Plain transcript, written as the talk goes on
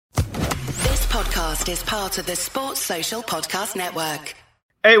podcast is part of the Sports Social Podcast Network.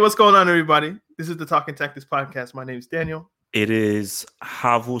 Hey, what's going on, everybody? This is the Talking Tactics podcast. My name is Daniel. It is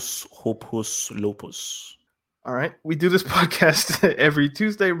Havus Hopus Lopus. All right. We do this podcast every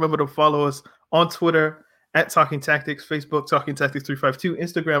Tuesday. Remember to follow us on Twitter at Talking Tactics, Facebook, Talking Tactics 352,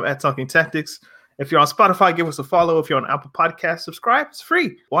 Instagram at Talking Tactics. If you're on Spotify, give us a follow. If you're on Apple Podcasts, subscribe. It's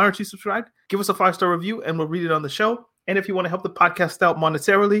free. Why aren't you subscribed? Give us a 5-star review and we'll read it on the show. And if you want to help the podcast out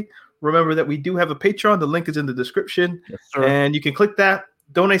monetarily, remember that we do have a Patreon. The link is in the description. Yes, sir. And you can click that,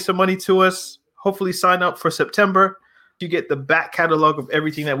 donate some money to us, hopefully sign up for September. You get the back catalog of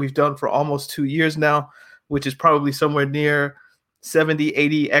everything that we've done for almost 2 years now, which is probably somewhere near 70,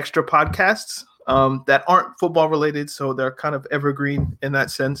 80 extra podcasts that aren't football related. So they're kind of evergreen in that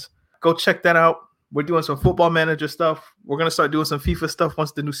sense. Go check that out. We're doing some football manager stuff. We're going to start doing some FIFA stuff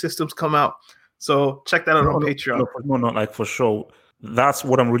once the new systems come out. So check that out on Patreon. No, not like for sure. That's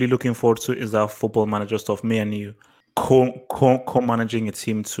what I'm really looking forward to is that football manager stuff. Me and you co-managing a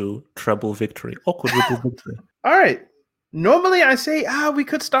team to treble victory or quadruple victory. All right. Normally I say, we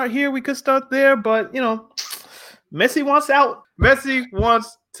could start here, we could start there, but Messi wants out. Messi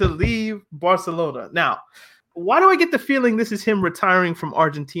wants to leave Barcelona. Now, why do I get the feeling this is him retiring from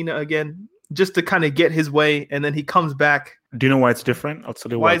Argentina again, just to kind of get his way, and then he comes back? Do you know why it's different? I'll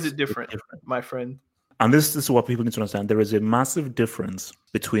tell you why is it different, my friend? And this is what people need to understand. There is a massive difference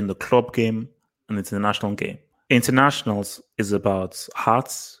between the club game and the international game. Internationals is about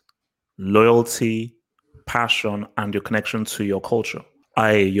hearts, loyalty, passion, and your connection to your culture,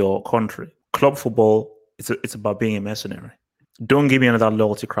 i.e. your country. Club football, it's about being a mercenary. Don't give me another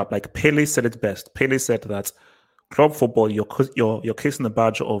loyalty crap. Like Pele said it best. Pele said that club football, you're kissing the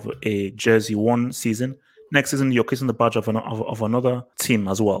badge of a jersey one season. Next season, you're kissing the badge of another team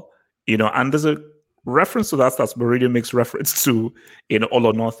as well. And there's a reference to that Mourinho makes reference to in All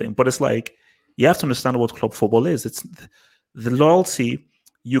or Nothing. But it's like, you have to understand what club football is. It's the loyalty.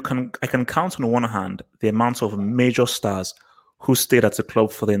 I can count on one hand the amount of major stars who stayed at the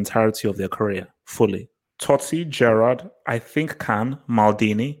club for the entirety of their career, fully. Totti, Gerrard, I think Can,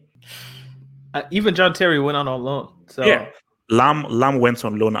 Maldini. Even John Terry went on loan. So yeah, Lam went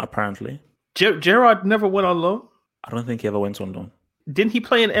on loan apparently. Gerrard never went on loan? I don't think he ever went on loan. Didn't he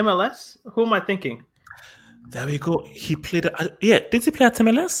play in MLS? Who am I thinking? There we go. He played. Did he play at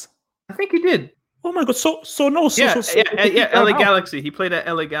MLS? I think he did. Oh my god! So no. LA Galaxy. He played at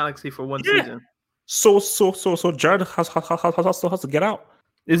LA Galaxy for one season. So Jared has to get out.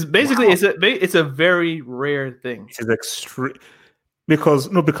 It's basically it's a very rare thing. It's extreme because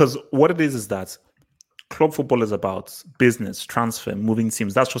what it is that club football is about business, transfer, moving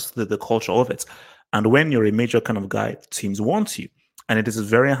teams. That's just the culture of it. And when you're a major kind of guy, teams want you. And it is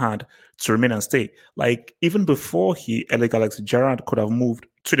very hard to remain and stay. Like, even before LA Galaxy, Gerrard could have moved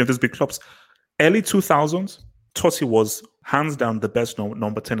to these big clubs. Early 2000s, Totti was hands down the best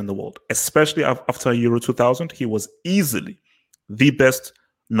number 10 in the world. Especially after Euro 2000, he was easily the best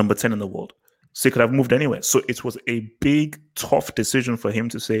number 10 in the world. So he could have moved anywhere. So it was a big, tough decision for him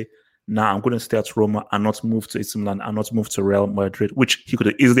to say, I'm going to stay at Roma and not move to AC Milan and not move to Real Madrid, which he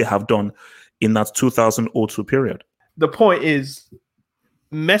could easily have done in that 2002 period. The point is,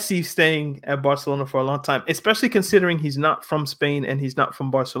 Messi staying at Barcelona for a long time, especially considering he's not from Spain and he's not from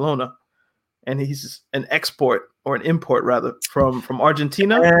Barcelona, and he's an import rather from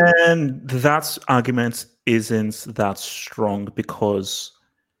Argentina. And that argument isn't that strong because,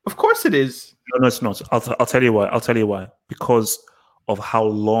 of course, it is. No, it's not. I'll tell you why. Because of how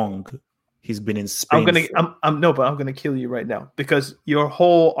long he's been in Spain. I'm gonna kill you right now because your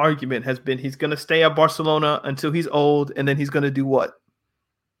whole argument has been he's gonna stay at Barcelona until he's old, and then he's gonna do what?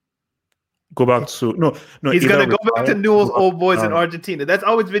 Go back to no. He's gonna go back to Newell's Old Boys in Argentina. That's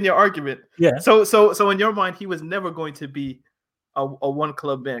always been your argument. Yeah. So in your mind, he was never going to be a one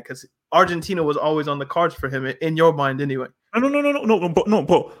club man because Argentina was always on the cards for him in your mind, anyway.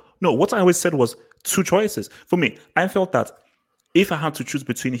 No. What I always said was two choices for me. I felt that if I had to choose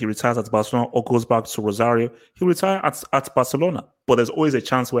between he retires at Barcelona or goes back to Rosario, he'll retire at Barcelona. But there's always a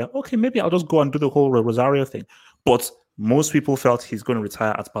chance where, okay, maybe I'll just go and do the whole Rosario thing. But most people felt he's going to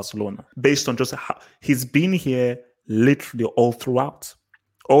retire at Barcelona based on just how he's been here literally all throughout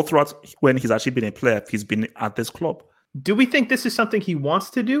when he's actually been a player. He's been at this club. Do we think this is something he wants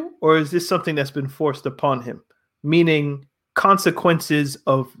to do, or is this something that's been forced upon him? Meaning consequences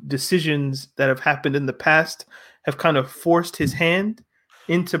of decisions that have happened in the past have kind of forced his hand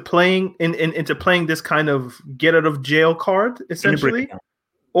into playing into playing this kind of get out of jail card, essentially?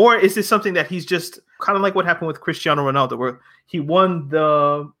 Or is this something that he's just kind of like what happened with Cristiano Ronaldo, where he won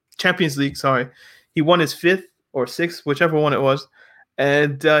the Champions League, he won his 5th or 6th, whichever one it was,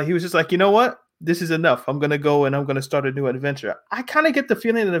 And he was just like, you know what? This is enough. I'm gonna go and I'm gonna start a new adventure. I kind of get the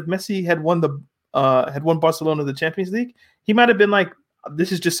feeling that if Messi had won Barcelona the Champions League, he might have been like,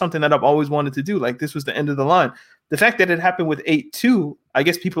 this is just something that I've always wanted to do. Like, this was the end of the line. The fact that it happened with 8-2, I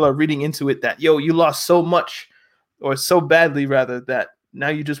guess people are reading into it that, you lost so much or so badly, rather, that now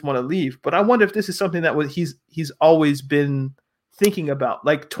you just want to leave. But I wonder if this is something that he's always been thinking about.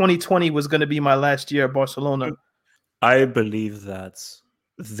 Like 2020 was going to be my last year at Barcelona. I believe that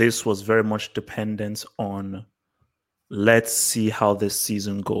this was very much dependent on, let's see how this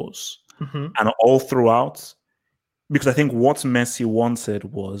season goes. Mm-hmm. And all throughout, because I think what Messi wanted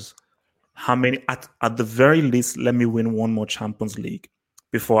was, how many, at the very least, let me win one more Champions League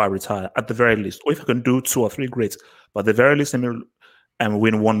before I retire. At the very least. Or if I can do 2 or 3, great. But at the very least, let me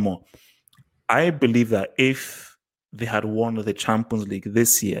win one more. I believe that if they had won the Champions League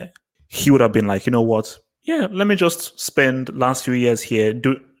this year, he would have been like, you know what? Yeah, let me just spend last few years here,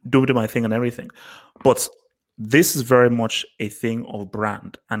 do my thing and everything. But this is very much a thing of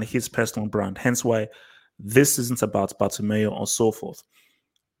brand and his personal brand. Hence why this isn't about Bartomeu or so forth.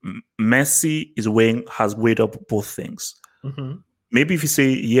 Messi has weighed up both things. Mm-hmm. Maybe if you say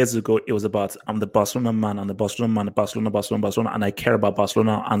years ago, it was about, I'm the Barcelona man, and the Barcelona man, Barcelona, and I care about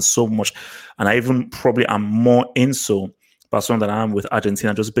Barcelona and so much. And I even probably am more into Barcelona than I am with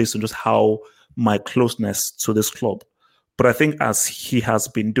Argentina, just based on just how my closeness to this club. But I think as he has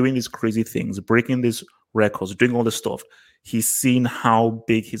been doing these crazy things, breaking these records, doing all this stuff, he's seen how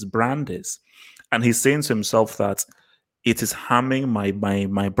big his brand is. And he's saying to himself that it is harming my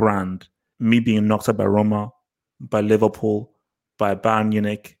brand, me being knocked out by Roma, by Liverpool, by Bayern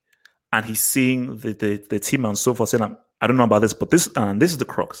Munich. And he's seeing the team and so forth saying, I don't know about this, but this is the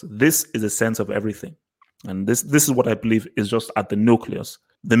crux. This is the sense of everything. And this is what I believe is just at the nucleus.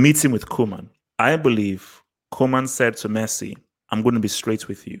 The meeting with Koeman. I believe Koeman said to Messi, I'm going to be straight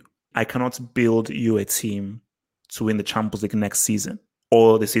with you. I cannot build you a team to win the Champions League next season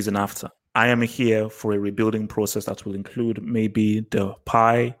or the season after. I am here for a rebuilding process that will include maybe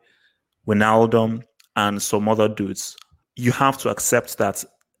Depay, Wijnaldum, and some other dudes. You have to accept that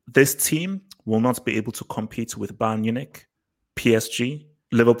this team will not be able to compete with Bayern Munich, PSG,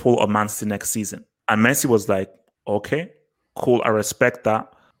 Liverpool, or Man City next season. And Messi was like, okay, cool, I respect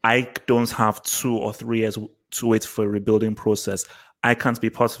that. I don't have 2 or 3 years to wait for a rebuilding process. I can't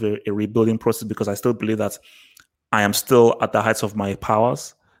be part of a rebuilding process because I still believe that I am still at the heights of my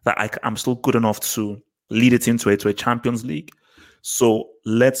powers, that I'm still good enough to lead it into a Champions League. So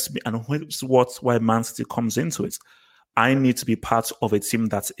and why Man City comes into it. I need to be part of a team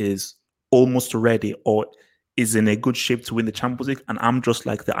that is almost ready or is in a good shape to win the Champions League, and I'm just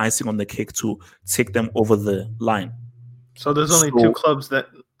like the icing on the cake to take them over the line. So there's only 2 clubs that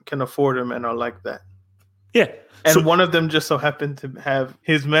can afford him and are like that. Yeah. And one of them just so happened to have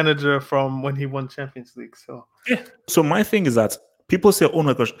his manager from when he won Champions League. So yeah. So my thing is that people say, oh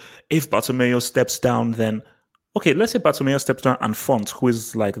my gosh, if Bartomeu steps down, then okay, let's say Bartomeu steps down and Font, who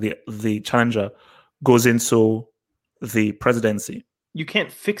is like the challenger, goes into the presidency. You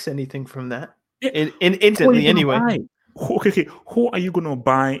can't fix anything from that. Yeah. Instantly anyway. Okay, who are you going to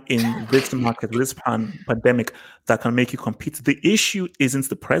buy in this market, this pandemic, that can make you compete? The issue isn't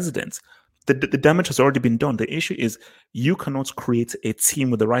the president. The damage has already been done. The issue is you cannot create a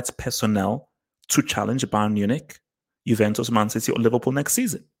team with the right personnel to challenge Bayern Munich, Juventus, Man City, or Liverpool next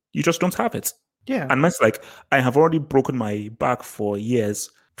season. You just don't have it. Yeah. And that's like, I have already broken my back for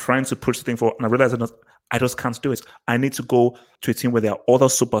years trying to push the thing forward, and I realize that I just can't do it. I need to go to a team where there are other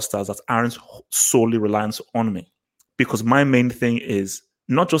superstars that aren't solely reliant on me. Because my main thing is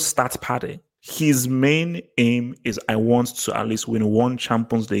not just start padding. His main aim is I want to at least win 1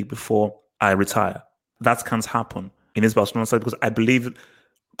 Champions League before I retire. That can't happen in his Barcelona side because I believe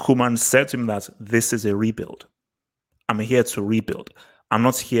Koeman said to him that this is a rebuild. I'm here to rebuild. I'm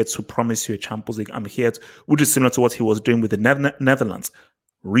not here to promise you a Champions League. I'm here which is similar to what he was doing with the Netherlands.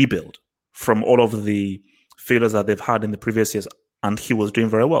 Rebuild from all of the failures that they've had in the previous years. And he was doing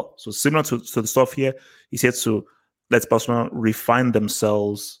very well. So similar to the stuff here, he's here to let Barcelona refine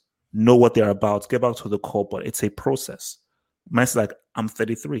themselves, know what they're about, get back to the core, but it's a process. Messi's like, I'm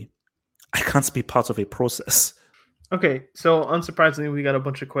 33. I can't be part of a process. Okay, so unsurprisingly, we got a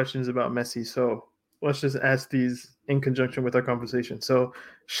bunch of questions about Messi. So let's just ask these in conjunction with our conversation. So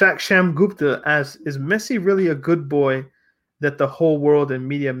Shaksham Gupta asks, is Messi really a good boy that the whole world and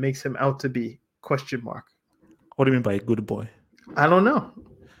media makes him out to be? ? What do you mean by a good boy? I don't know.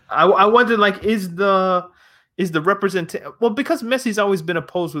 I wonder, like, is the representation, well, because Messi's always been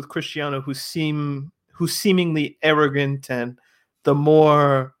opposed with Cristiano, who's seemingly arrogant, and the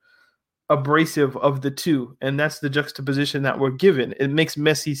more abrasive of the two, and that's the juxtaposition that we're given. It makes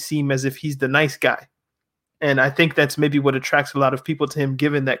Messi seem as if he's the nice guy. And I think that's maybe what attracts a lot of people to him,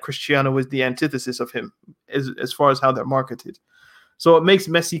 given that Cristiano is the antithesis of him as far as how they're marketed. So it makes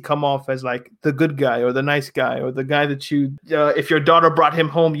Messi come off as like the good guy or the nice guy or the guy that you, if your daughter brought him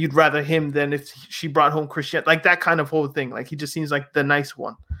home, you'd rather him than if she brought home Cristiano, like that kind of whole thing. Like he just seems like the nice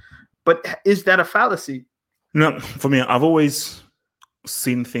one. But is that a fallacy? No, for me, I've always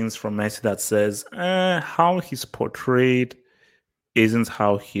seen things from Messi that says how he's portrayed isn't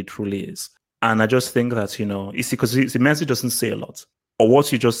how he truly is. And I just think that, you see, because Messi doesn't say a lot. Or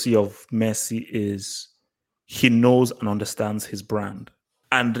what you just see of Messi is he knows and understands his brand.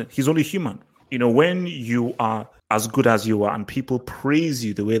 And he's only human. When you are as good as you are and people praise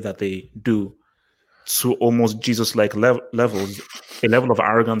you the way that they do to almost Jesus-like levels, a level of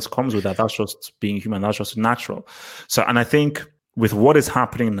arrogance comes with that. That's just being human. That's just natural. So, and I think with what is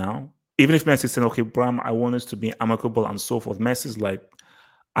happening now, even if Messi is saying, okay, Bram, I want us to be amicable and so forth, Messi's like,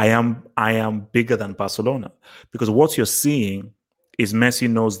 I am bigger than Barcelona. Because what you're seeing is Messi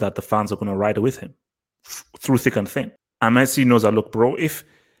knows that the fans are going to ride with him through thick and thin. And Messi knows that, look, bro, if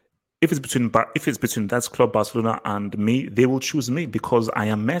it's between that club Barcelona and me, they will choose me because I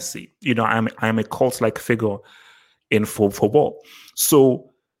am Messi. I am a cult-like figure in football.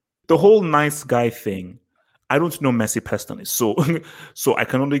 So the whole nice guy thing, I don't know Messi personally, so I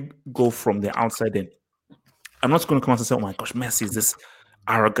can only go from the outside in. I'm not going to come out and say, "Oh my gosh, Messi is this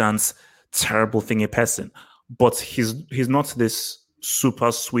arrogant, terrible thingy person," but he's not this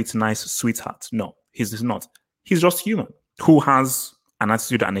super sweet, nice sweetheart. No, he's not. He's just human who has an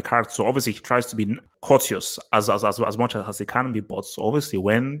attitude and a character. So obviously he tries to be courteous as much as he can be, but obviously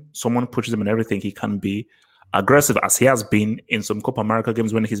when someone pushes him and everything, he can be aggressive, as he has been in some Copa America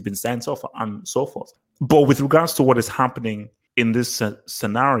games when he's been sent off and so forth. But with regards to what is happening in this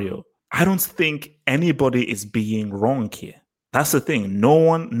scenario, I don't think anybody is being wrong here. That's the thing. No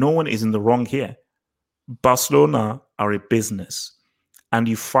one is in the wrong here. Barcelona are a business, and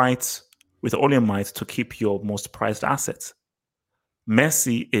you fight with all your might to keep your most prized assets.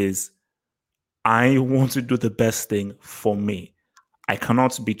 Messi is, I want to do the best thing for me. I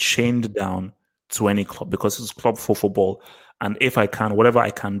cannot be chained down to any club because it's a club for football. And if I can, whatever I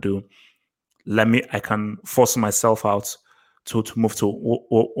can do, I can force myself out to move to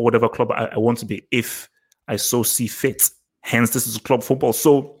whatever club I want to be if I so see fit. Hence, this is club football.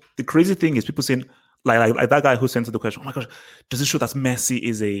 So the crazy thing is people saying, like that guy who sent the question, oh my gosh, does it show that Messi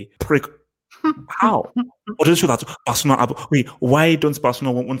is a prick? How? Or does it show that Barcelona, why don't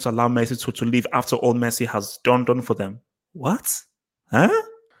Barcelona want to allow Messi to leave after all Messi has done for them? What? Huh?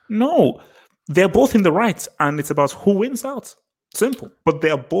 No. They're both in the right, and it's about who wins out. Simple. But they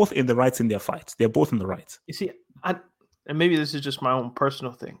are both in the right in their fight. They're both in the right. You see, and maybe this is just my own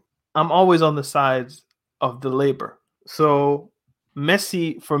personal thing. I'm always on the sides of the labor. So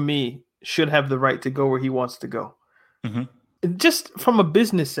Messi, for me, should have the right to go where he wants to go. Mm-hmm. Just from a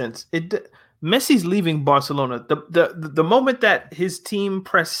business sense, Messi's leaving Barcelona. The moment that his team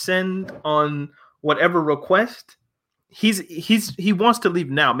press send on whatever request, he wants to leave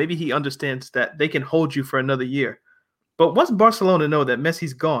now. Maybe he understands that they can hold you for another year. But once Barcelona know that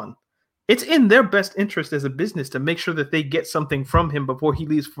Messi's gone, it's in their best interest as a business to make sure that they get something from him before he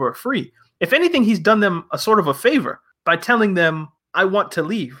leaves for free. If anything, he's done them a sort of a favor by telling them, I want to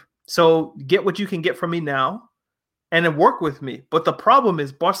leave. So get what you can get from me now and then work with me. But the problem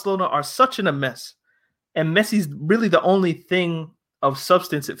is Barcelona are such in a mess. And Messi's really the only thing of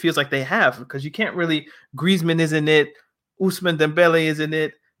substance it feels like they have, because you can't really, Griezmann is in it, Ousmane Dembele is in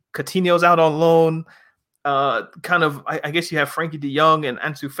it, Coutinho's out on loan. I guess you have Frankie de Jong and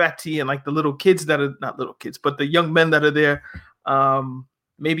Ansu Fati and like the little kids that are not little kids, but the young men that are there.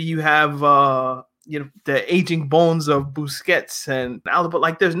 Maybe you have the aging bones of Busquets and Alaba.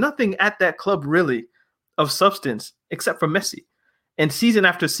 Like there's nothing at that club really of substance except for Messi. And season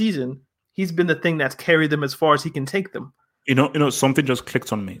after season, he's been the thing that's carried them as far as he can take them. Something just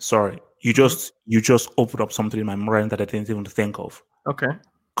clicked on me. Sorry, you just opened up something in my mind that I didn't even think of. Okay,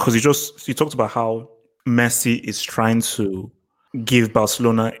 because you talked about how Messi is trying to give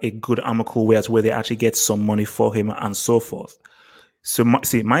Barcelona a good amicable way where they actually get some money for him and so forth. So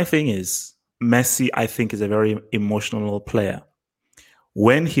my thing is Messi, I think, is a very emotional player.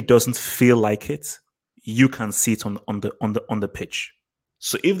 When he doesn't feel like it, you can see it on the pitch.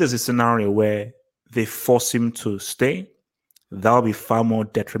 So if there's a scenario where they force him to stay, that'll be far more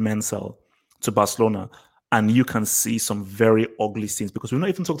detrimental to Barcelona. And you can see some very ugly scenes, because we've not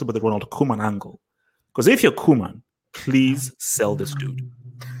even talked about the Ronald Koeman angle. Because if you're Koeman, please sell this dude.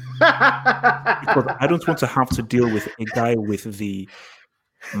 Because I don't want to have to deal with a guy with the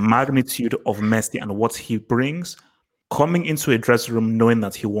magnitude of Messi and what he brings, coming into a dressing room knowing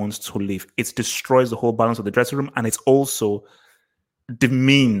that he wants to leave, it destroys the whole balance of the dressing room, and it also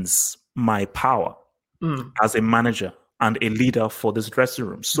demeans my power as a manager and a leader for this dressing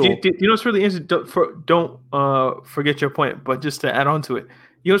room. So, you know what's really interesting? Don't forget your point, but just to add on to it,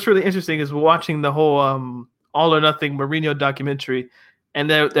 you know what's really interesting is watching the whole All or Nothing Mourinho documentary, and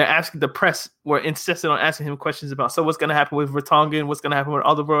they're asking, the press were insistent on asking him questions about, so what's going to happen with Vertonghen, what's going to happen with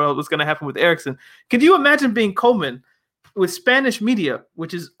Alderweireld, what's going to happen with Eriksen. Could you imagine being Koeman with Spanish media,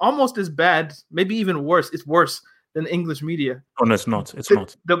 which is almost as bad, maybe even worse? It's worse than English media. Oh, no, it's not. It's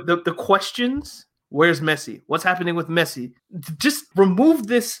not. The questions, where's Messi? What's happening with Messi? Just remove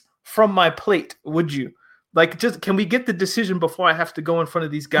this from my plate, would you? Like, just can we get the decision before I have to go in front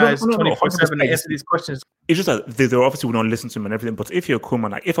of these guys 24/7 to answer these questions? It's just that they obviously would not listen to him and everything. But if you're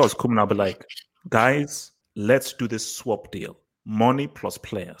Koeman, like if I was Koeman, I'd be like, guys, let's do this swap deal: money plus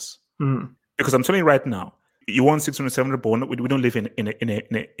players. Because I'm telling you right now, you want 600, 700, but we don't live in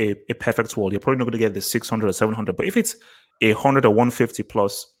a perfect world. You're probably not going to get the 600 or 700. But if it's 100 or 150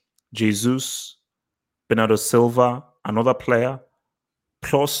 plus Jesus, Bernardo Silva, another player,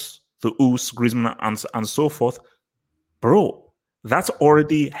 plus the Oos, Griezmann, and so forth, bro, that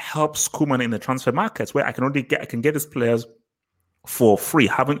already helps Koeman in the transfer markets, where I can get these players for free,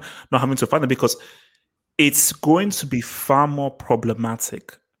 not having to find them, because it's going to be far more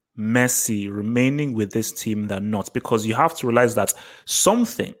problematic Messi remaining with this team than not, because you have to realize that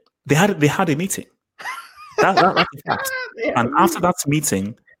they had a meeting. That's a fact. And after that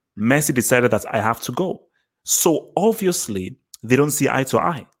meeting, Messi decided that I have to go. So obviously they don't see eye to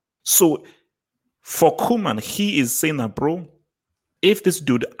eye. So for Koeman, he is saying that, bro, if this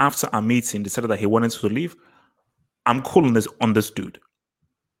dude after a meeting decided that he wanted to leave, I'm cool on this dude.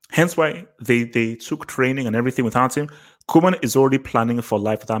 Hence why they took training and everything without him. Koeman is already planning for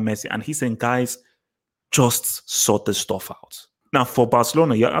life without Messi, and he's saying, guys, just sort this stuff out. Now, for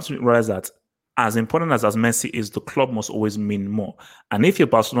Barcelona, you have to realize that as important as Messi is, the club must always mean more. And if you're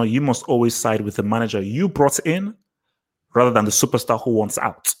Barcelona, you must always side with the manager you brought in rather than the superstar who wants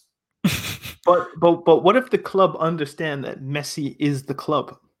out. But what if the club understand that Messi is the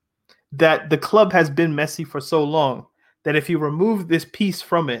club? That the club has been Messi for so long that if you remove this piece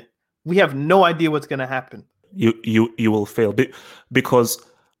from it, we have no idea what's going to happen. You will fail because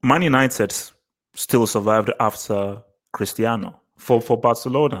Man United still survived after Cristiano. For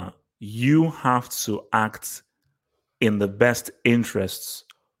Barcelona, you have to act in the best interests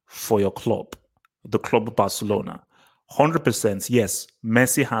for your club, the club Barcelona. 100%, yes,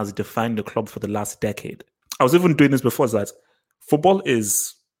 Messi has defined the club for the last decade. I was even doing this before, that football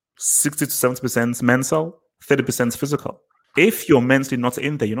is 60 to 70% mental, 30% physical. If you're mentally not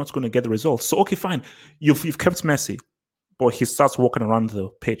in there, you're not going to get the results. So, okay, fine. You've kept Messi, but he starts walking around the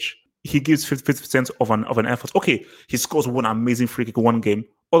pitch. He gives 50% of an effort. Okay, he scores one amazing free kick one game.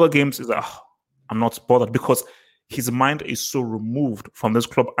 Other games is like, I'm not bothered, because his mind is so removed from this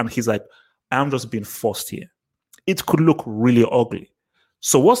club, and he's like, I'm just being forced here. It could look really ugly.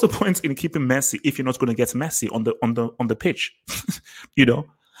 So what's the point in keeping Messi if you're not going to get Messi on the pitch? You know?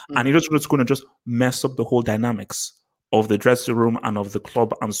 And you're just going to just mess up the whole dynamics of the dressing room and of the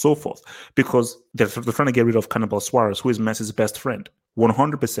club and so forth, because they're trying to get rid of Cannibal Suarez, who is Messi's best friend.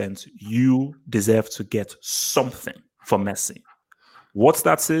 100%, you deserve to get something for Messi. What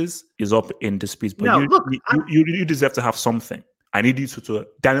that is up in dispute, but you deserve to have something. I need you to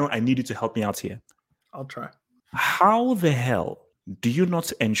Daniel, I need you to help me out here. I'll try. How the hell do you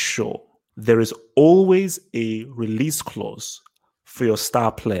not ensure there is always a release clause for your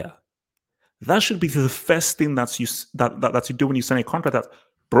star player? That should be the first thing that you do when you sign a contract. That,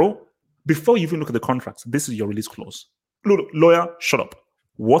 bro, before you even look at the contract, this is your release clause. Look, lawyer, shut up.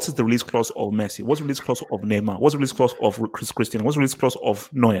 What is the release clause of Messi? What's the release clause of Neymar? What's the release clause of Cristiano? What's the release clause of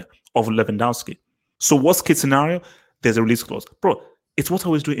Neuer, of Lewandowski? So worst case scenario, there's a release clause. Bro, it's what I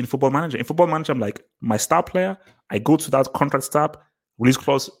always do in Football Manager. In Football Manager, I'm like, my star player, I go to that contract tab, release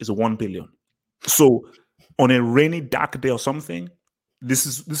clause is 1 billion. So on a rainy, dark day or something, this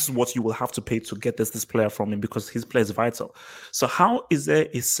is what you will have to pay to get this player from him, because his play is vital. So how is there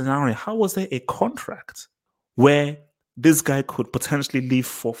a scenario? How was there a contract where this guy could potentially leave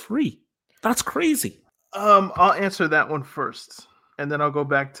for free? That's crazy. I'll answer that one first, and then I'll go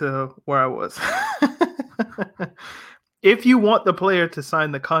back to where I was. If you want the player to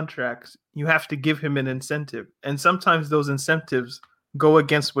sign the contracts, you have to give him an incentive. And sometimes those incentives go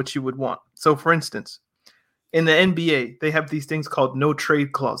against what you would want. So, for instance, in the NBA, they have these things called no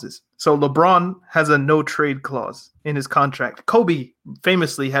trade clauses. So LeBron has a no trade clause in his contract. Kobe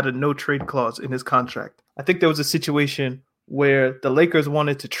famously had a no trade clause in his contract. I think there was a situation where the Lakers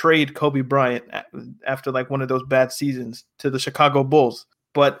wanted to trade Kobe Bryant after like one of those bad seasons to the Chicago Bulls.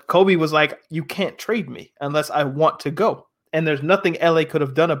 But Kobe was like, you can't trade me unless I want to go. And there's nothing LA could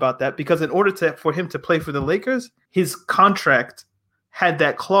have done about that, because in order for him to play for the Lakers, his contract had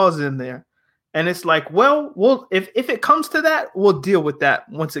that clause in there. And it's like, well, if it comes to that, we'll deal with that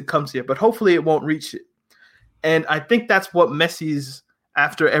once it comes here. But hopefully it won't reach it. And I think that's what Messi's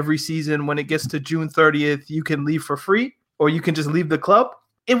after every season. When it gets to June 30th, you can leave for free or you can just leave the club.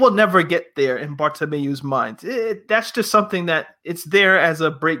 It will never get there in Bartomeu's mind. That's just something that it's there as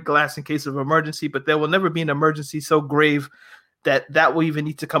a break glass in case of emergency, but there will never be an emergency so grave that will even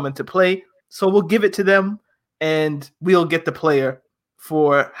need to come into play. So we'll give it to them and we'll get the player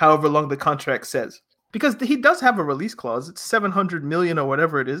for however long the contract says. Because he does have a release clause. It's 700 million or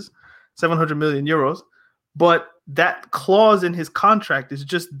whatever it is, 700 million euros. But that clause in his contract is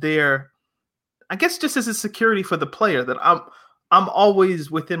just there, I guess, just as a security for the player, that I'm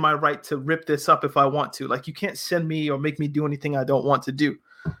always within my right to rip this up if I want to. Like, you can't send me or make me do anything I don't want to do.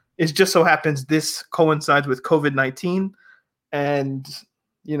 It just so happens this coincides with COVID-19 and,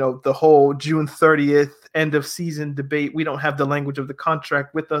 you know, the whole June 30th end of season debate. We don't have the language of the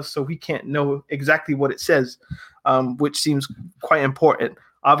contract with us, so we can't know exactly what it says, which seems quite important.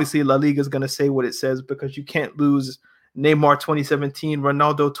 Obviously, La Liga is going to say what it says, because you can't lose Neymar 2017,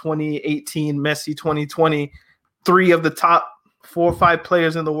 Ronaldo 2018, Messi 2020, 3 of the top 4 or 5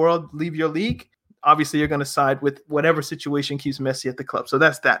 players in the world leave your league. Obviously, you're going to side with whatever situation keeps Messi at the club. So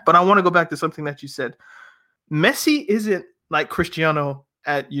that's that. But I want to go back to something that you said. Messi isn't like Cristiano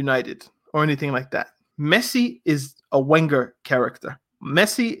at United or anything like that. Messi is a Wenger character.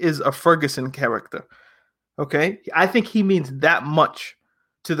 Messi is a Ferguson character. Okay? I think he means that much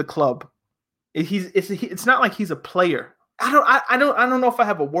to the club. It's not like he's a player. I don't know if I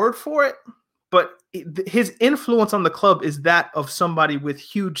have a word for it, but his influence on the club is that of somebody with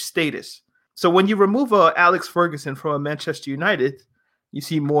huge status. So when you remove Alex Ferguson from a Manchester United, you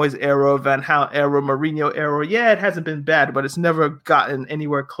see Moyes era, Van Gaal era, Mourinho era. Yeah, it hasn't been bad, but it's never gotten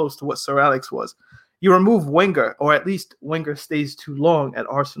anywhere close to what Sir Alex was. You remove Wenger, or at least Wenger stays too long at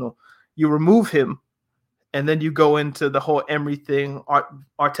Arsenal. You remove him, and then you go into the whole Emery thing.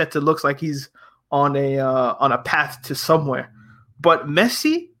 Arteta looks like he's on a path to somewhere. But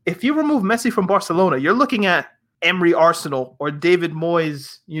Messi, if you remove Messi from Barcelona, you're looking at Emery Arsenal or David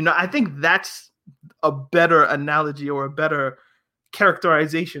Moyes. You know, I think that's a better analogy or a better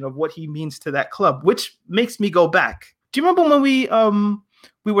characterization of what he means to that club, which makes me go back. Do you remember when we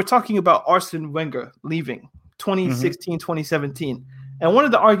were talking about Arsene Wenger leaving 2016, 2017? And one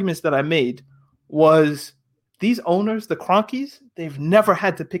of the arguments that I made was these owners, the Kroenkes, they've never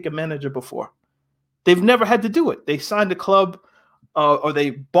had to pick a manager before. They've never had to do it. They signed a club, or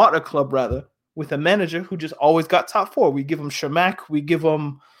they bought a club rather, with a manager who just always got top 4. We give him Shamak, we give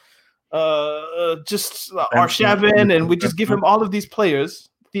him Arshavin, and we just give him all of these players,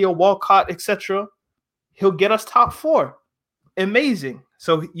 Theo Walcott, etc. He'll get us top 4. Amazing.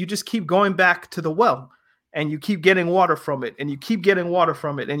 So you just keep going back to the well, and you keep getting water from it, and you keep getting water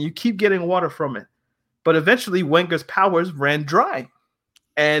from it, and you keep getting water from it. But eventually Wenger's powers ran dry.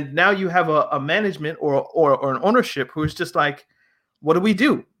 And now you have a management or an ownership who is just like, what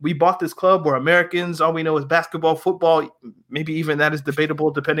do? We bought this club. We're Americans. All we know is basketball, football. Maybe even that is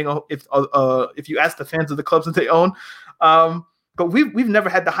debatable, depending on if you ask the fans of the clubs that they own. But we've never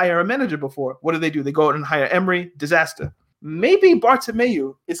had to hire a manager before. What do? They go out and hire Emery. Disaster. Maybe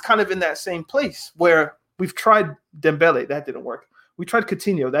Bartomeu is kind of in that same place where we've tried Dembele. That didn't work. We tried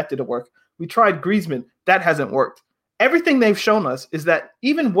Coutinho. That didn't work. We tried Griezmann. That hasn't worked. Everything they've shown us is that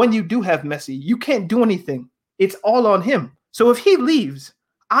even when you do have Messi, you can't do anything. It's all on him. So if he leaves,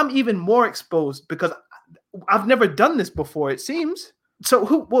 I'm even more exposed because I've never done this before, it seems. So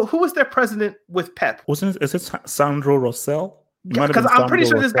who was their president with Pep? Is it Sandro Rosell? Yeah, because I'm pretty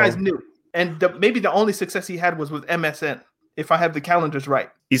sure this guy's new. And maybe the only success he had was with MSN, if I have the calendars right.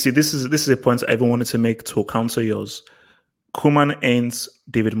 You see, this is a point I even wanted to make to counter yours. Koeman ain't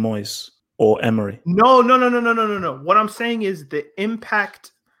David Moyes or Emery. No. What I'm saying is the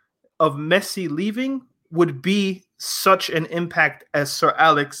impact of Messi leaving would be such an impact as Sir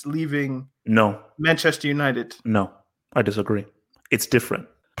Alex leaving Manchester United. No, I disagree. It's different.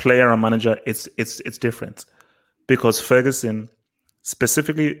 Player and manager, it's different. Because Ferguson,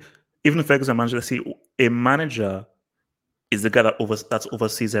 specifically, even Ferguson manager, see, a manager is the guy that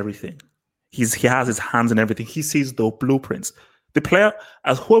oversees everything. He has his hands in everything. He sees the blueprints. The player,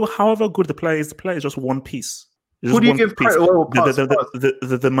 however good the player is just one piece. Who do you give credit?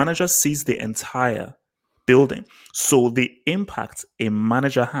 The manager sees the entire building. So the impact a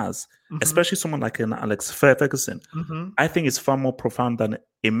manager has, especially someone like an Alex Ferguson, I think is far more profound than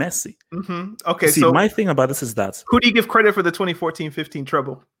a Messi. Okay, See, so my thing about this is that who do you give credit for the 2014-15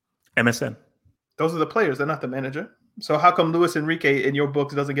 treble? MSN. Those are the players; they're not the manager. So how come Luis Enrique in your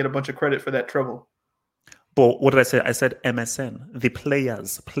books doesn't get a bunch of credit for that treble? But what did I say? I said MSN. The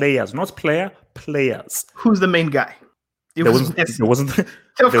players, not player, players. Who's the main guy? There wasn't.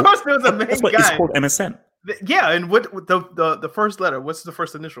 Of course, there was a main that's why guy. It's called MSN. Yeah, and what the first letter? What's the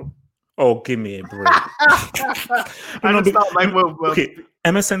first initial? Oh, give me a break. Okay,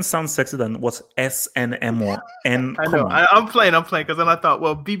 MSN sounds sexier than what's SNM or N. I know. I'm playing because then I thought,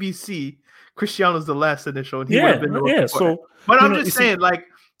 well, BBC, Cristiano's the last initial, and he would have been the rookie. So, but I'm just saying, like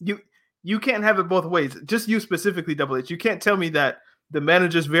you can't have it both ways. Just you specifically, Double H. You can't tell me that the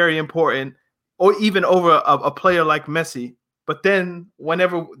manager's very important, or even over a player like Messi. But then,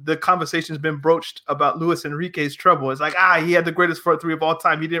 whenever the conversation's been broached about Luis Enrique's trouble, it's like, he had the greatest front three of all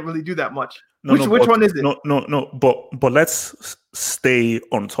time. He didn't really do that much. Which one is it? No. But let's stay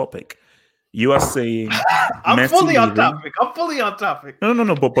on topic. You are saying I'm fully on topic.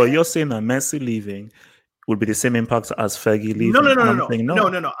 No. But you're saying that Messi leaving would be the same impact as Fergie leaving.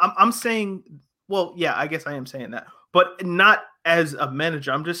 No. I'm saying, well, yeah, I guess I am saying that, but not as a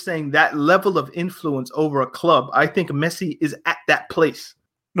manager. I'm just saying that level of influence over a club. I think Messi is at that place.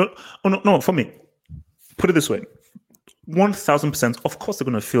 No. For me, put it this way: 1,000%. Of course, they're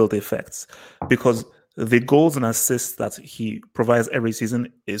going to feel the effects because the goals and assists that he provides every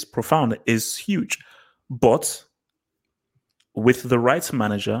season is profound, is huge. But with the right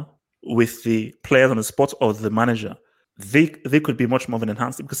manager, with the players on the spot or the manager, they could be much more of an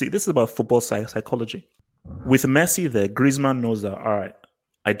enhancement. Because see, this is about football psychology. With Messi there, Griezmann knows that, all right,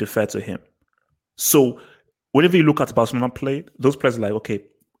 I defer to him. So whenever you look at Barcelona play, those players are like, okay,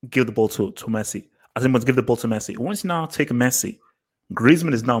 give the ball to Messi. I think let's give the ball to Messi. Once you now take Messi,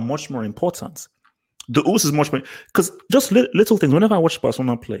 Griezmann is now much more important. The Us is much more, because just little things. Whenever I watch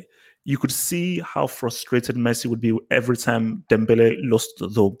Barcelona play, you could see how frustrated Messi would be every time Dembele lost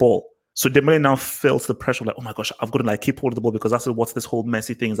the ball. So Dembele now felt the pressure, like, oh my gosh, I've got to like keep hold of the ball because that's what this whole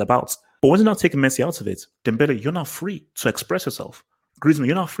Messi thing is about. But when you now take Messi out of it, Dembele, you're now free to express yourself. Griezmann,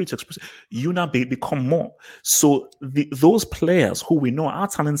 you're now free to express. You now become more. So those players who we know are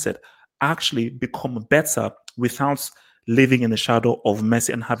talented actually become better without living in the shadow of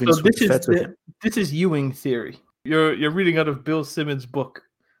Messi and having to refer to him. This is Ewing theory. You're reading out of Bill Simmons' book.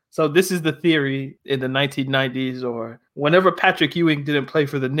 So this is the theory in the 1990s, or whenever Patrick Ewing didn't play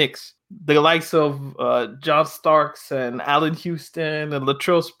for the Knicks, the likes of John Starks and Allen Houston and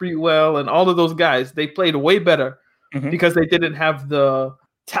Latrell Sprewell and all of those guys, they played way better because they didn't have the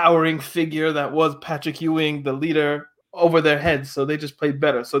towering figure that was Patrick Ewing, the leader, over their heads. So they just played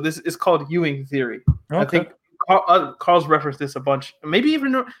better. So this is called Ewing theory. Okay. I think Carl's referenced this a bunch. Maybe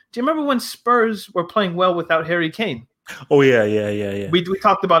even, do you remember when Spurs were playing well without Harry Kane? Oh, yeah. We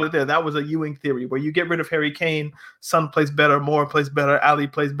talked about it there. That was a Ewing theory where you get rid of Harry Kane, Son plays better, Moore plays better, Ali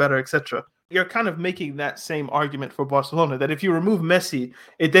plays better, etc. You're kind of making that same argument for Barcelona, that if you remove Messi,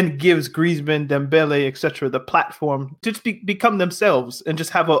 it then gives Griezmann, Dembele, etc. the platform to just become themselves and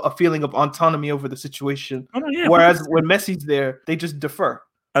just have a feeling of autonomy over the situation. Whereas when Messi's there, they just defer.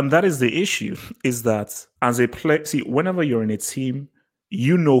 And that is the issue, is that as a player, see, whenever you're in a team,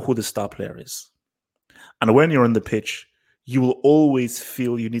 you know who the star player is. And when you're on the pitch, you will always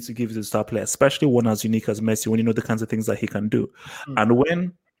feel you need to give it to the star player, especially one as unique as Messi, when you know the kinds of things that he can do. And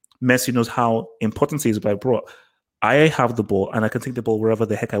when Messi knows how important he is by bro, I have the ball and I can take the ball wherever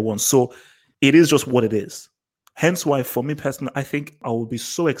the heck I want. So it is just what it is. Hence why, for me personally, I think I will be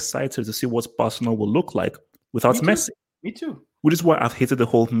so excited to see what Barcelona will look like without Messi. Me too. Which is why I've hated the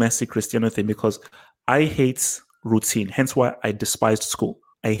whole Messi Cristiano thing, because I hate routine. Hence why I despised school.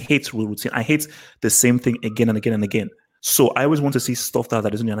 I hate routine. I hate the same thing again and again and again. So I always want to see stuff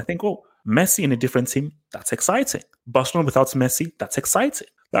that is new. And I think, Messi in a different team, that's exciting. Barcelona without Messi, that's exciting.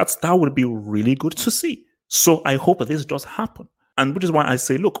 That would be really good to see. So I hope that this does happen. And which is why I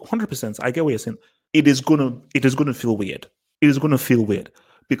say, look, 100%, I get what you're saying. It is gonna feel weird. It is gonna feel weird.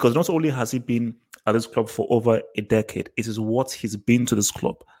 Because not only has he been at this club for over a decade, it is what he's been to this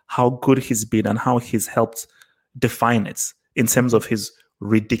club, how good he's been and how he's helped define it in terms of his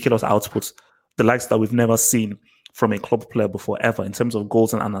ridiculous outputs, the likes that we've never seen from a club player before ever in terms of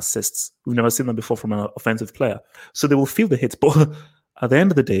goals and assists. We've never seen them before from an offensive player. So they will feel the hits. But at the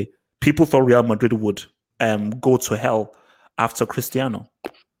end of the day, people thought Real Madrid would go to hell after Cristiano.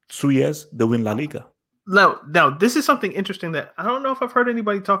 2 years, they win La Liga. Now, this is something interesting that I don't know if I've heard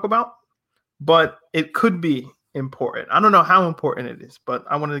anybody talk about, but it could be important. I don't know how important it is, but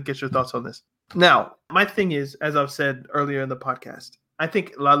I wanted to get your thoughts on this. Now, my thing is, as I've said earlier in the podcast, I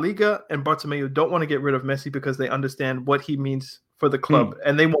think La Liga and Bartomeu don't want to get rid of Messi because they understand what he means for the club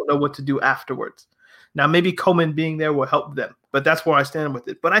and they won't know what to do afterwards. Now, maybe Koeman being there will help them, but that's where I stand with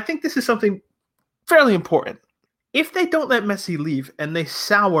it. But I think this is something fairly important. If they don't let Messi leave and they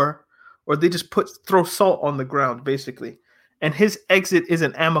sour or they just throw salt on the ground, basically, and his exit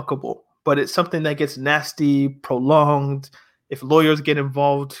isn't amicable, but it's something that gets nasty, prolonged. If lawyers get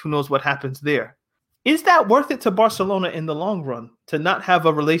involved, who knows what happens there. Is that worth it to Barcelona in the long run to not have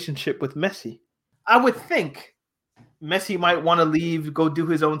a relationship with Messi? I would think Messi might want to leave, go do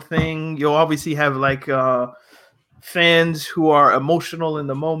his own thing. You'll obviously have like fans who are emotional in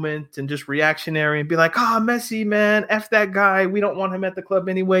the moment and just reactionary and be like, Messi, man, F that guy. We don't want him at the club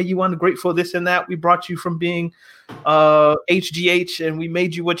anyway. You ungrateful, this and that. We brought you from being HGH and we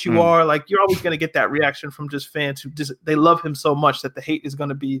made you what you are. Like, you're always going to get that reaction from just fans who they love him so much that the hate is going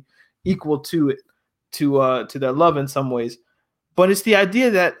to be equal to it, to their love in some ways. But it's the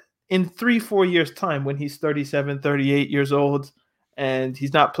idea that in 3-4 years' time, when he's 37, 38 years old and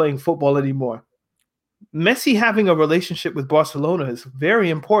he's not playing football anymore, Messi having a relationship with Barcelona is very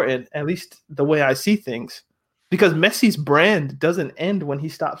important, at least the way I see things, because Messi's brand doesn't end when he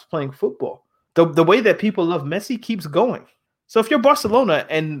stops playing football. The way that people love Messi keeps going. So if you're Barcelona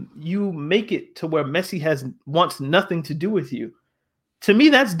and you make it to where Messi wants nothing to do with you, to me,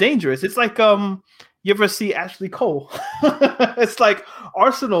 that's dangerous. It's like you ever see Ashley Cole? It's like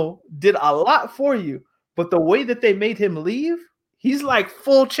Arsenal did a lot for you, but the way that they made him leave, he's like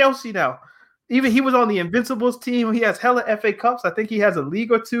full Chelsea now. Even he was on the Invincibles team. He has hella FA Cups. I think he has a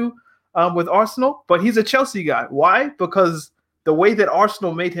league or two with Arsenal, but he's a Chelsea guy. Why? Because the way that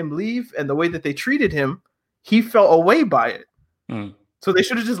Arsenal made him leave and the way that they treated him, he felt away by it. So they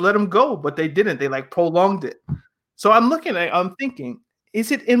should have just let him go, but they didn't. They like prolonged it. So I'm thinking,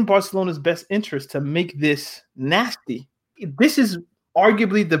 is it in Barcelona's best interest to make this nasty? This is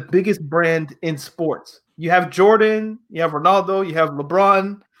arguably the biggest brand in sports. You have Jordan, you have Ronaldo, you have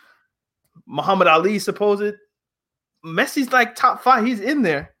LeBron, Muhammad Ali, supposed. Messi's like top 5. He's in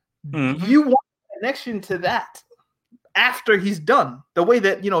there. You want a connection to that after he's done. The way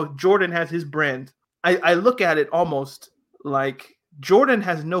that, Jordan has his brand. I look at it almost like Jordan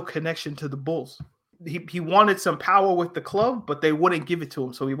has no connection to the Bulls. He wanted some power with the club, but they wouldn't give it to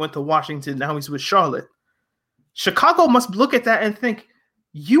him. So he went to Washington. Now he's with Charlotte. Chicago must look at that and think,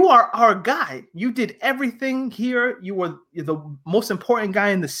 you are our guy. You did everything here. You're the most important guy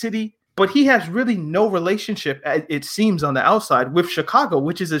in the city. But he has really no relationship, it seems, on the outside with Chicago,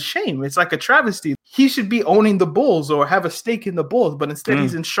 which is a shame. It's like a travesty. He should be owning the Bulls or have a stake in the Bulls, but instead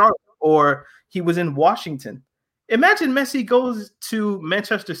he's in Charlotte or he was in Washington. Imagine Messi goes to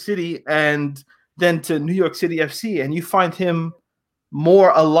Manchester City and then to New York City FC, and you find him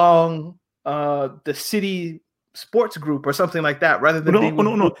more along the city sports group or something like that, rather than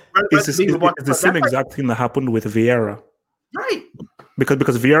no. It's the same exact thing that happened with Vieira. Right.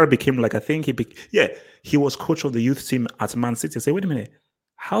 Because Vieira became like, I think he was coach of the youth team at Man City. I say, wait a minute,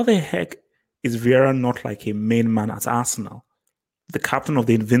 how the heck is Vieira not like a main man at Arsenal? The captain of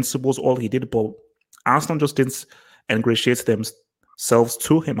the Invincibles, all he did, but Arsenal just didn't ingratiate themselves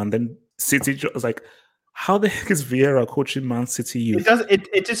to him, and then City just like, how the heck is Vieira coaching Man City youth?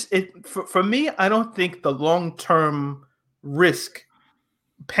 For me, I don't think the long-term risk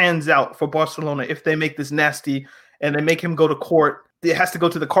pans out for Barcelona if they make this nasty and they make him go to court. It has to go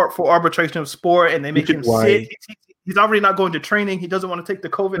to the court for arbitration of sport, and they make him sit. He's already not going to training. He doesn't want to take the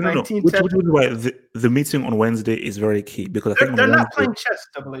COVID-19 test. Which is why the meeting on Wednesday is very key, because I think they're not playing chess,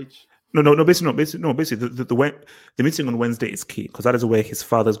 Double H. Basically, the meeting on Wednesday is key, because that is where his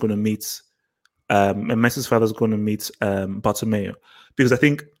father's going to meet, and Messi's father's going to meet Bartomeu. Because I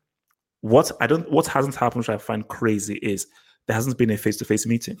think what hasn't happened, which I find crazy, is there hasn't been a face-to-face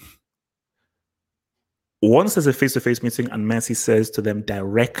meeting. Once there's a face-to-face meeting and Messi says to them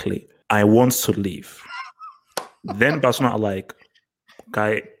directly, I want to leave, then Barcelona are like,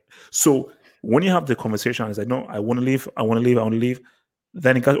 guy. So when you have the conversation, it's like, no, I want to leave,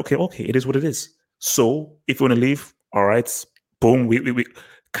 then it goes, okay, it is what it is. So if you want to leave, all right, boom, we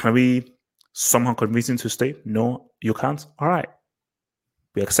can we somehow convince him to stay? No, you can't. All right,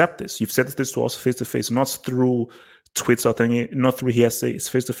 we accept this. You've said this to us face-to-face, not through Twitter thing, not through hearsay. It's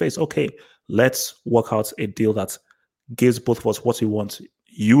face-to-face. Okay, let's work out a deal that gives both of us what we want.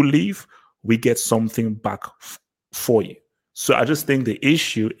 You leave, we get something back for you. So I just think the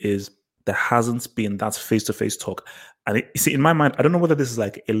issue is there hasn't been that face-to-face talk. And you see, in my mind, I don't know whether this is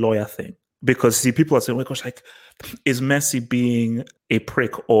like a lawyer thing. Because see, people are saying, "Oh gosh, like, is Messi being a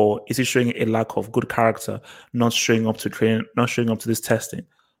prick, or is he showing a lack of good character, not showing up to training, not showing up to this testing?"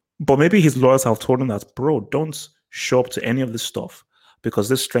 But maybe his lawyers have told him that, bro, don't show up to any of this stuff because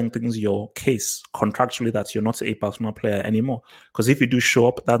this strengthens your case contractually that you're not a Barcelona player anymore. Because if you do show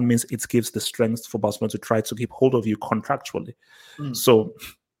up, that means it gives the strength for Barcelona to try to keep hold of you contractually. So,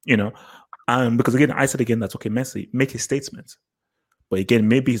 because again, I said again that, okay, Messi, make a statement. But again,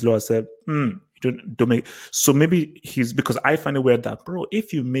 maybe his lawyer said, don't make. So maybe because I find it weird that, bro,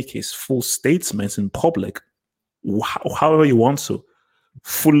 if you make his full statements in public, however you want to,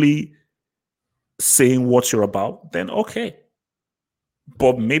 fully saying what you're about, then okay.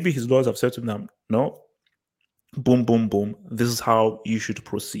 But maybe his lawyers have said to them, no, boom, boom, boom. This is how you should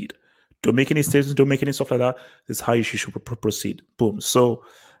proceed. Don't make any statements, don't make any stuff like that. This is how you should proceed. Boom. So,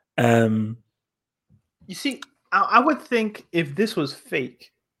 you see, I would think if this was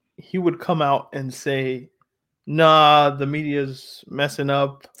fake, he would come out and say, nah, the media's messing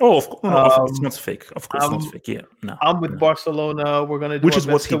up. Oh, of course, it's not fake. Of course, it's not fake. Yeah, no. I'm with Barcelona. We're gonna do which is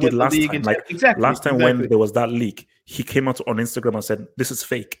what he did last time. Like last time when there was that leak, he came out on Instagram and said, "This is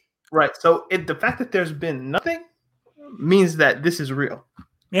fake." Right. So the fact that there's been nothing means that this is real.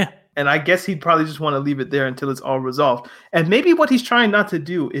 Yeah. And I guess he'd probably just want to leave it there until it's all resolved. And maybe what he's trying not to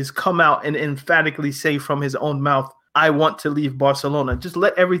do is come out and emphatically say from his own mouth, I want to leave Barcelona. Just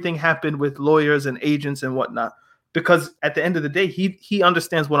let everything happen with lawyers and agents and whatnot. Because at the end of the day, he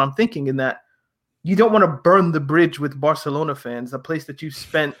understands what I'm thinking in that you don't want to burn the bridge with Barcelona fans, a place that you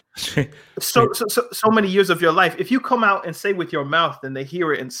spent so many years of your life. If you come out and say with your mouth and they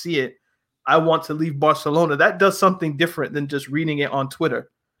hear it and see it, I want to leave Barcelona, that does something different than just reading it on Twitter.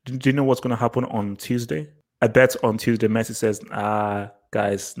 Do you know what's going to happen on Tuesday? I bet on Tuesday, Messi says,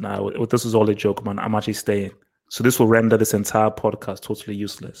 guys, this is all a joke, man. I'm actually staying. So this will render this entire podcast totally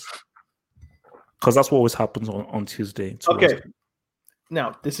useless. Because that's what always happens on Tuesday. Okay.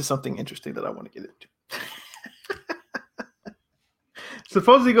 Now, this is something interesting that I want to get into.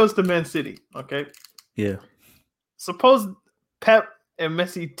 Suppose he goes to Man City, okay? Yeah. Suppose Pep and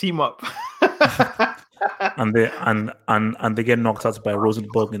Messi team up. and they get knocked out by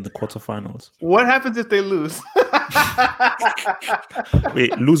Rosenborg in the quarterfinals. What happens if they lose?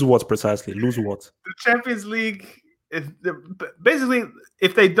 Wait, lose what precisely? Lose what? The Champions League. Basically,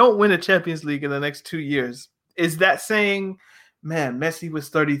 if they don't win a Champions League in the next 2 years, is that saying, man, Messi was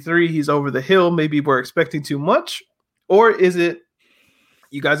 33, he's over the hill, maybe we're expecting too much? Or is it,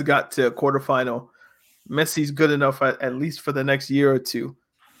 you guys got to a quarterfinal, Messi's good enough at least for the next year or two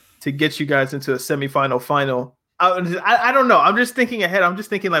to get you guys into a semifinal, final? I don't know. I'm just thinking ahead. I'm just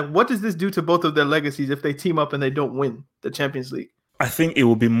thinking, like, what does this do to both of their legacies if they team up and they don't win the Champions League? I think it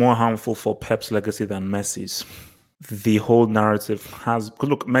will be more harmful for Pep's legacy than Messi's. The whole narrative because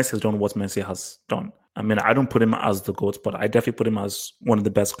look, Messi has done what Messi has done. I mean, I don't put him as the GOAT, but I definitely put him as one of the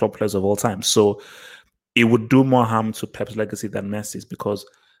best club players of all time. So it would do more harm to Pep's legacy than Messi's because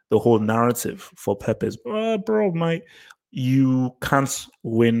the whole narrative for Pep is, you can't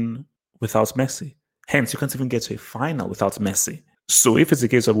win without Messi. Hence, you can't even get to a final without Messi. So if it's a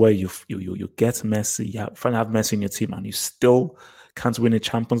case of where you get Messi, you finally have Messi in your team and you still can't win a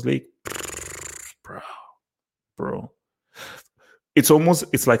Champions League, bro.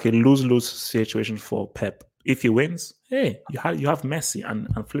 It's like a lose-lose situation for Pep. If he wins, hey, you have Messi and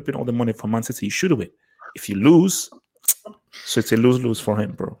flipping all the money from Man City, you should win. If you lose, so it's a lose-lose for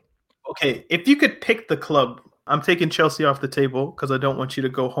him, bro. Okay, if you could pick the club, I'm taking Chelsea off the table because I don't want you to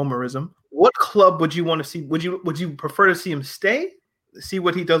go homerism. What club would you want to see? Would you prefer to see him stay? See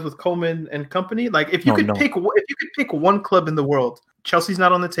what he does with Koeman and company? Like if you could pick one club in the world, Chelsea's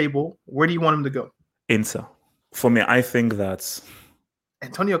not on the table. Where do you want him to go? Inter. For me, I think that's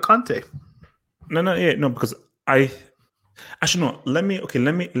Antonio Conte. No, because I actually no. Let me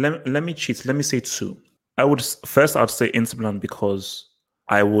cheat. Let me say two. I'd say Inter Milan because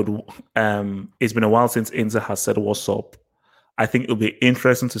I would. It's been a while since Inter has said what's up. I think it'll be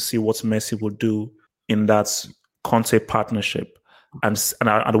interesting to see what Messi will do in that Conte partnership, and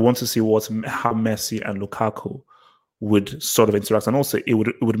I want to see how Messi and Lukaku would sort of interact, and also it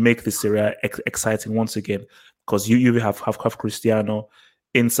would make this area exciting once again because you have Cristiano,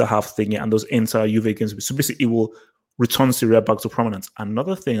 Inter have thingy, and those Inter Juve games. So basically, it will return Serie A back to prominence.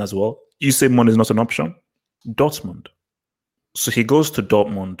 Another thing as well, you say money is not an option. Dortmund. So he goes to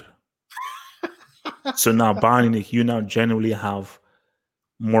Dortmund. So now Bayern Munich, you now genuinely have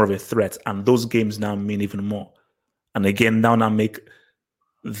more of a threat, and those games now mean even more. And again, now make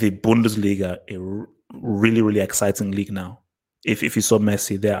the Bundesliga a really, really exciting league now. If you saw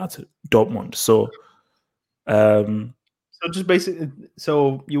Messi there at Dortmund, so So just basically,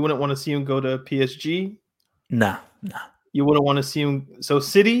 so you wouldn't want to see him go to PSG. Nah. You wouldn't want to see him. So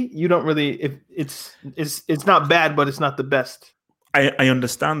City, you don't really. If it's not bad, but it's not the best. I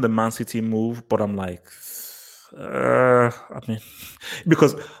understand the Man City move, but I'm like, I mean,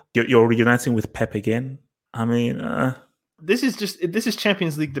 because you're reuniting with Pep again. I mean, this is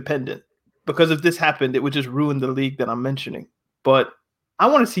Champions League dependent, because if this happened, it would just ruin the league that I'm mentioning. But I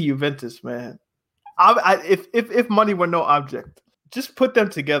want to see Juventus, man. If money were no object, just put them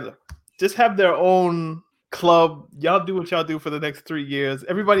together. Just have their own club. Y'all do what y'all do for the next 3 years.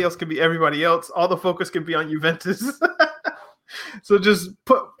 Everybody else can be everybody else. All the focus can be on Juventus. So just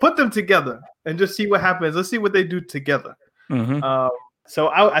put them together and just see what happens. Let's see what they do together. mm-hmm. So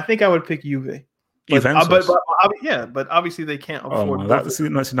I think I would pick Juve. But obviously they can't afford. That's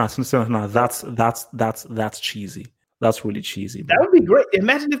cheesy. That's really cheesy. That would be great.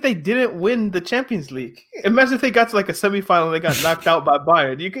 Imagine if they didn't win the Champions League. Imagine if they got to like a semifinal and they got knocked out by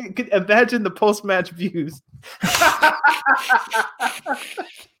Bayern. You could imagine the post-match views.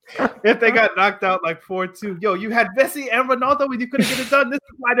 If they got knocked out like 4-2. Yo, you had Messi and Ronaldo and you couldn't get it done. This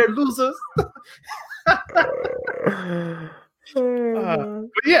is why they're losers.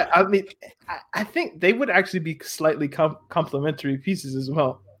 But yeah, I mean, I think they would actually be slightly complementary pieces as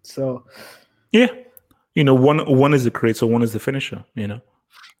well. So, yeah, one is the creator, one is the finisher.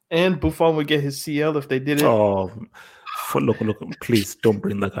 And Buffon would get his CL if they did it. Oh, look! Please don't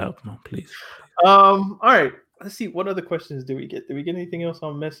bring that guy up, no, please. All right, let's see. What other questions did we get? Did we get anything else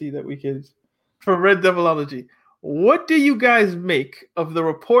on Messi that we could? For Red Devilology, what do you guys make of the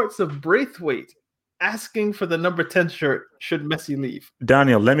reports of Braithwaite asking for the number 10 shirt should Messi leave?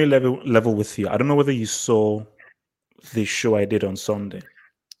 Daniel, let me level with you. I don't know whether you saw the show I did on Sunday.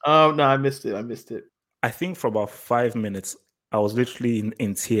 Oh, no, I missed it. I think for about 5 minutes, I was literally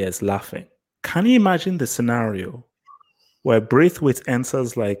in tears laughing. Can you imagine the scenario where Braithwaite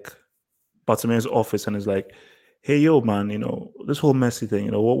enters like Bartomeu's office and is like, hey, yo, man, this whole Messi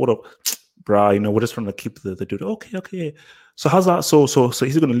thing, what up? Bruh, we're just trying to keep the dude. Okay. So how's that? So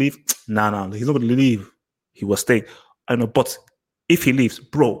he's going to leave? Nah, he's not going to leave. He was staying. I know, but if he leaves,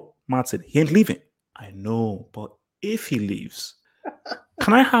 bro, Martin, he ain't leaving. I know, but if he leaves,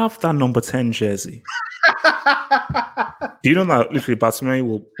 can I have that number 10 jersey? Do you know that literally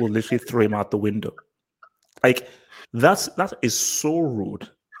Bartomeu will literally throw him out the window? Like, that is so rude.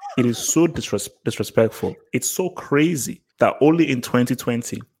 It is so disrespectful. It's so crazy that only in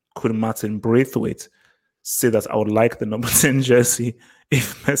 2020 could Martin Braithwaite say that I would like the number 10 jersey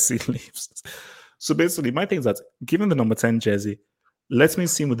if Messi leaves. So basically, my thing is that given the number 10 jersey, let me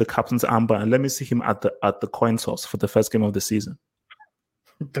see him with the captain's armband and let me see him at the coin toss for the first game of the season.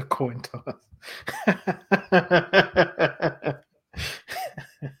 The coin toss.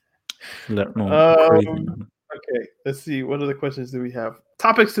 Crazy, man. Okay, let's see. What other questions do we have?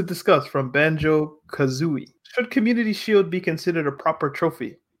 Topics to discuss from Banjo Kazooie. Should Community Shield be considered a proper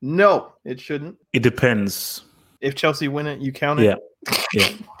trophy? No, it shouldn't. It depends. If Chelsea win it, you count it? Yeah.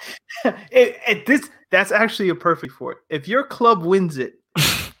 That's actually a perfect for it. If your club wins it,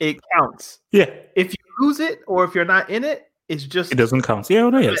 it counts. Yeah. If you lose it or if you're not in it, it's just... It doesn't count.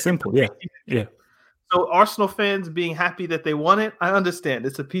 Yeah, simple. Yeah. So Arsenal fans being happy that they won it, I understand.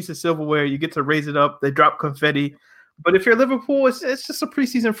 It's a piece of silverware. You get to raise it up. They drop confetti. But if you're Liverpool, it's just a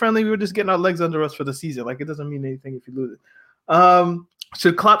preseason friendly. We were just getting our legs under us for the season. Like, it doesn't mean anything if you lose it.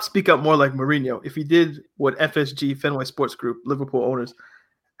 Should Klopp speak up more like Mourinho? If he did what FSG, Fenway Sports Group, Liverpool owners,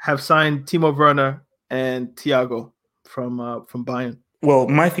 have signed Timo Werner and Thiago from Bayern? Well,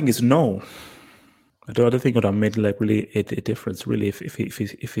 my thing is no. I don't think it would have made like really a difference, really,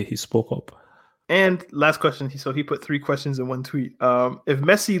 if he spoke up. And last question. So he put 3 questions in one tweet. If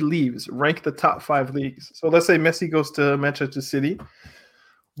Messi leaves, rank the top 5 leagues. So let's say Messi goes to Manchester City.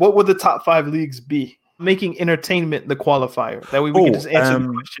 What would the top 5 leagues be? Making entertainment the qualifier. That way we can just answer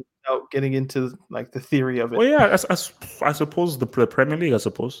the question without getting into like the theory of it. Well, yeah, I suppose the Premier League, I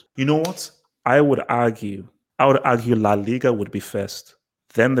suppose. You know what? I would argue La Liga would be first,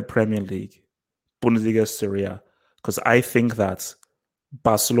 then the Premier League, Bundesliga, Serie A, because I think that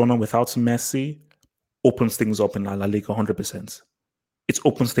Barcelona without Messi opens things up in La Liga 100%. It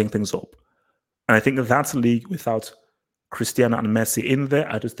opens things up. And I think that league without Cristiano and Messi in there,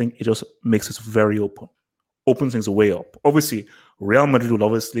 I just think it just makes it very open. Opens things way up. Obviously, Real Madrid will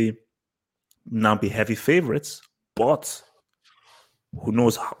obviously now be heavy favorites, but who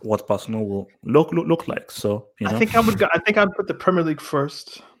knows what Barcelona will look like. So, I think I'd put the Premier League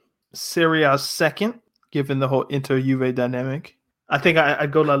first, Serie A second, given the whole Inter-Juve dynamic. I think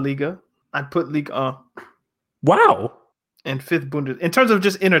I'd go La Liga. I'd put Ligue 1. Wow. And 5th Bundesliga. In terms of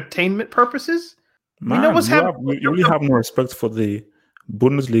just entertainment purposes, Man, know what's happening. You really have no respect for the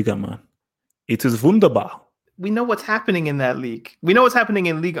Bundesliga, man. It is wunderbar. We know what's happening in that league. We know what's happening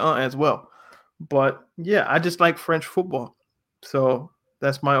in Ligue 1 as well. But yeah, I just like French football. So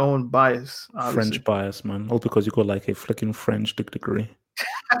that's my own bias. Obviously. French bias, man. All because you got like a flicking French degree.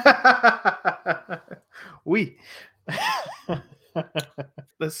 Oui.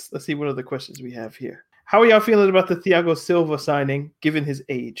 Let's see what other questions we have here. How are y'all feeling about the Thiago Silva signing, given his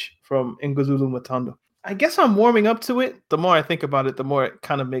age, from Nguzulu Matondo? I guess I'm warming up to it. The more I think about it, the more it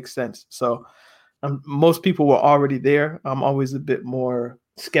kind of makes sense. So most people were already there. I'm always a bit more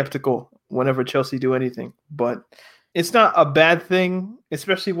skeptical whenever Chelsea do anything, but it's not a bad thing,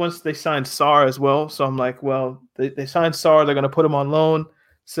 especially once they signed Sarr as well. So I'm like, well, they signed Sarr. They're going to put him on loan.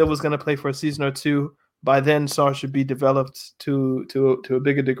 Silva's going to play for a season or two. By then, Sarr should be developed to a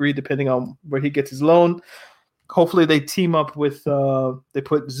bigger degree, depending on where he gets his loan. Hopefully, they team up with they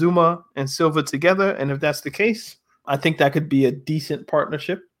put Zuma and Silva together, and if that's the case, I think that could be a decent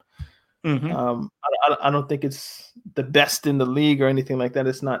partnership. Mm-hmm. I don't think it's the best in the league or anything like that.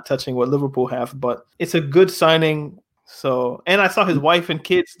 It's not touching what Liverpool have, but it's a good signing. So, and I saw his wife and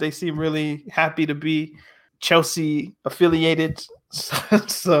kids; they seem really happy to be Chelsea affiliated.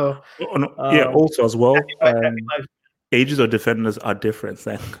 So also as well, ages of defenders are different.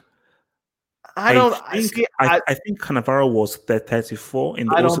 Like, I think Cannavaro was 34 in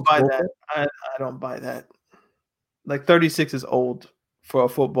the I don't buy that. I don't buy that. Like 36 is old for a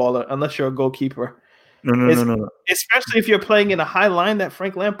footballer, unless you're a goalkeeper. No. Especially if you're playing in a high line that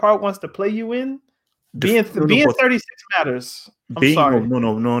Frank Lampard wants to play you in. Being 36 matters. I'm sorry.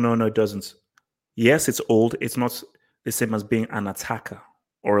 No, it doesn't. Yes, it's old. It's not the same as being an attacker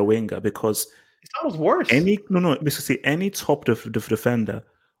or a winger, because it's almost worse. Basically, any top defender,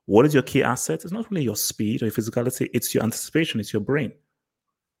 what is your key asset? It's not really your speed or your physicality, it's your anticipation, it's your brain.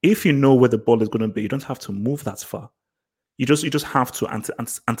 If you know where the ball is going to be, you don't have to move that far. You just have to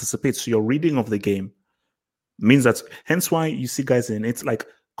anticipate. So your reading of the game means that, hence why you see guys in, it's like,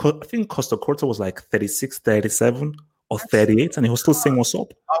 I think Costa Curta was like 36, 37 or 38, and he was still saying what's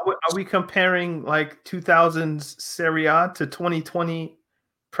up. Are we comparing like 2000s Serie A to 2020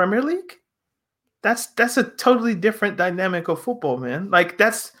 Premier League? That's a totally different dynamic of football, man. Like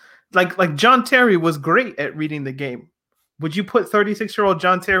that's like John Terry was great at reading the game. Would you put 36-year-old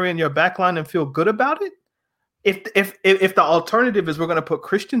John Terry in your backline and feel good about it? If the alternative is we're going to put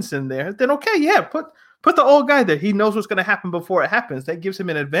Christensen there, then okay, yeah, put the old guy there. He knows what's going to happen before it happens. That gives him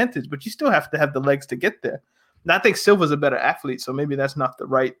an advantage, but you still have to have the legs to get there. And I think Silva's a better athlete, so maybe that's not the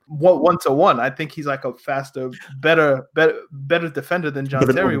right one-to-one. I think he's like a faster, better defender than John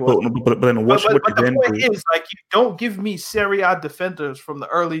Terry was. But the point is, like, you don't give me Serie A defenders from the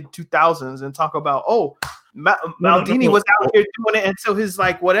early 2000s and talk about, Maldini was out here doing it until his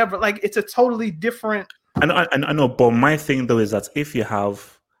like whatever. Like, it's a totally different. I know, but my thing though is that if you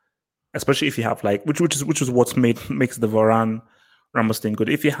have, especially if you have like, which is what makes the Varane Ramos thing good.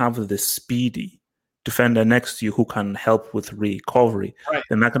 If you have the speedy defender next to you who can help with recovery, right,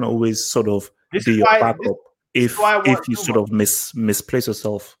 then that can always sort of be your backup if you sort of misplace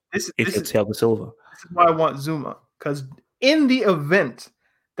yourself. If it's Thiago Silva. This is why I want Zuma, because in the event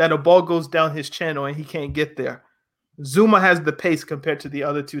that a ball goes down his channel and he can't get there, Zuma has the pace compared to the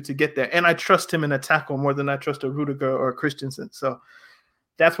other two to get there, and I trust him in a tackle more than I trust a Rudiger or a Christensen. So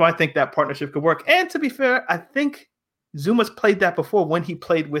that's why I think that partnership could work. And to be fair, I think Zuma's played that before when he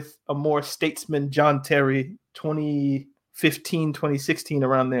played with a more statesman John Terry, 2015, 2016,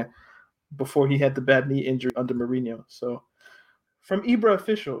 around there, before he had the bad knee injury under Mourinho. So from Ibra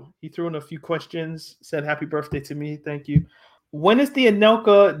Official, he threw in a few questions, said happy birthday to me. Thank you. When is the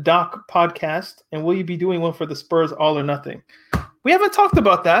Anelka Doc podcast, and will you be doing one for the Spurs All or Nothing? We haven't talked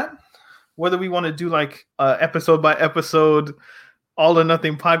about that, whether we want to do like episode by episode All or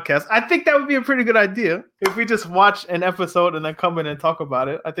Nothing podcast. I think that would be a pretty good idea if we just watch an episode and then come in and talk about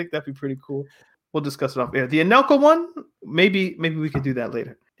it. I think that'd be pretty cool. We'll discuss it off air. The Anelka one, maybe we could do that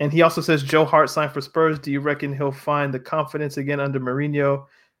later. And he also says Joe Hart signed for Spurs. Do you reckon he'll find the confidence again under Mourinho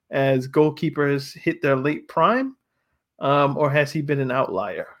as goalkeepers hit their late prime? Or has he been an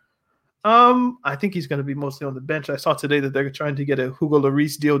outlier? I think he's going to be mostly on the bench. I saw today that they're trying to get a Hugo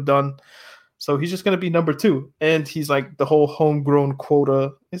Lloris deal done. So he's just going to be number 2. And he's like the whole homegrown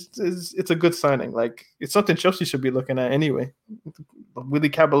quota. It's a good signing. Like, it's something Chelsea should be looking at anyway. Willy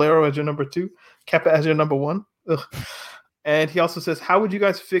Caballero as your number 2. Kepa as your number 1. Ugh. And he also says, how would you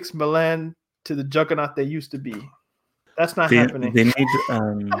guys fix Milan to the juggernaut they used to be? That's not happening. They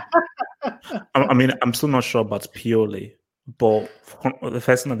need... I mean, I'm still not sure about Pioli, but the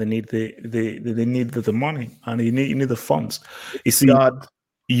first thing that they need, they need the money, and you need the funds. You see,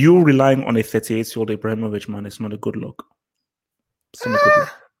 you relying on a 38-year-old Ibrahimovic, man, it's not a good look. It's not a good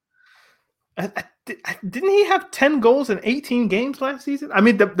look. Didn't he have 10 goals in 18 games last season? I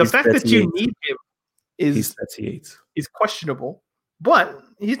mean, the fact 38. That you need him he's 38. Is questionable, but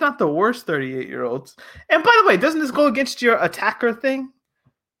he's not the worst 38-year-olds. And by the way, doesn't this go against your attacker thing?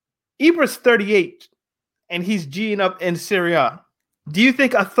 Ibra's 38, and he's G'ing up in Serie A. Do you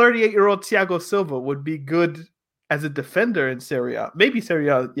think a 38-year-old Thiago Silva would be good as a defender in Serie A? Maybe Serie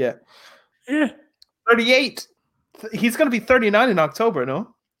A, yeah. Yeah. 38. He's going to be 39 in October,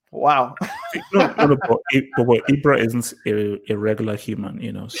 no? Wow. But Ibra isn't a regular human,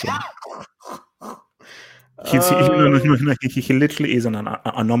 you know. So he literally is an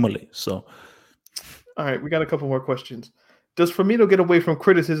anomaly. So, all right, we got a couple more questions. Does Firmino get away from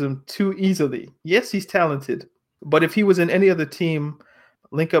criticism too easily? Yes, he's talented, but if he was in any other team,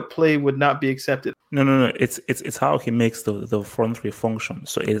 link-up play would not be accepted. No. It's how he makes the front three function.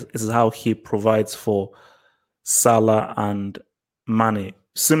 So it's how he provides for Salah and Mane,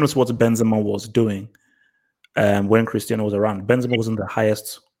 similar to what Benzema was doing when Cristiano was around. Benzema wasn't the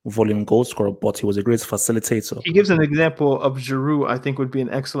highest volume goal scorer, but he was a great facilitator. He gives an example of Giroud, I think would be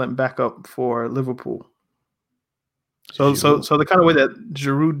an excellent backup for Liverpool. So the kind of way that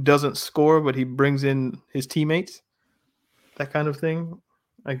Giroud doesn't score, but he brings in his teammates, that kind of thing.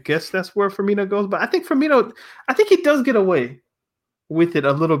 I guess that's where Firmino goes. But I think he does get away with it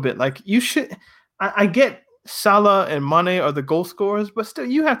a little bit. Like you should, I get Salah and Mane are the goal scorers, but still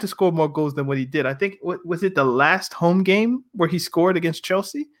you have to score more goals than what he did. I think, was it the last home game where he scored against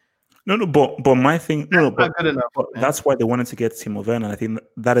Chelsea? No, but my thing, not good enough. But that's why they wanted to get Timo Werner. I think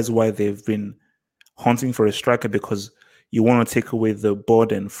that is why they've been hunting for a striker, because you want to take away the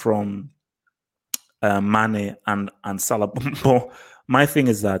burden from Mane and Salah. But my thing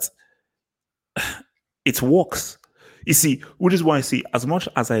is that it works. You see, which is why I see, as much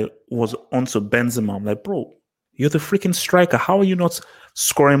as I was onto Benzema, I'm like, bro, you're the freaking striker. How are you not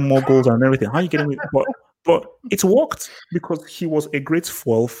scoring more goals and everything? How are you getting it? But it worked because he was a great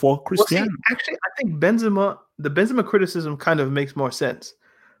foil for Cristiano. Well, see, actually, I think the Benzema criticism kind of makes more sense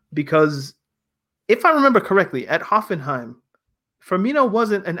because if I remember correctly, at Hoffenheim, Firmino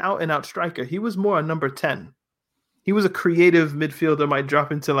wasn't an out-and-out striker. He was more a number 10. He was a creative midfielder, might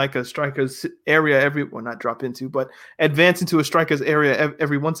drop into like a striker's area but advance into a striker's area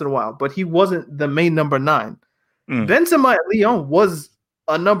every once in a while. But he wasn't the main number 9. Benzema at Lyon was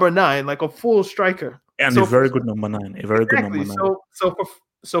a number 9, like a full striker. And a very good number 9. Good number 9.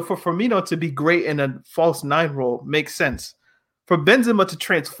 So for Firmino to be great in a false 9 role makes sense. For Benzema to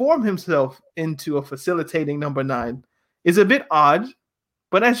transform himself into a facilitating number 9 is a bit odd.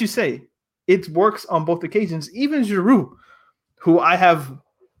 But as you say, it works on both occasions. Even Giroud, who I have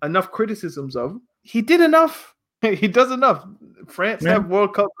enough criticisms of, he did enough. He does enough. France have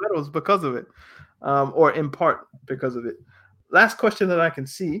World Cup medals because of it, or in part because of it. Last question that I can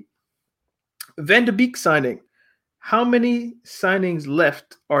see. Van de Beek signing. How many signings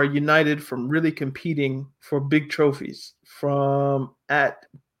left are United from really competing for big trophies? From at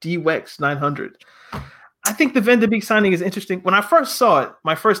DWEX 900. I think the Van de Beek signing is interesting. When I first saw it,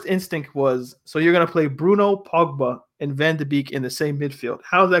 my first instinct was, so you're going to play Bruno, Pogba, and Van de Beek in the same midfield.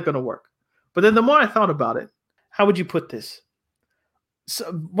 How's that going to work? But then the more I thought about it, how would you put this?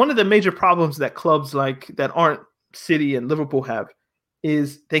 So one of the major problems that clubs like that aren't City and Liverpool have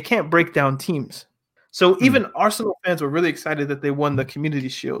is they can't break down teams. So even Arsenal fans were really excited that they won the Community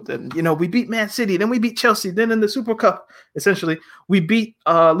Shield. And, we beat Man City, then we beat Chelsea, then in the Super Cup, essentially, we beat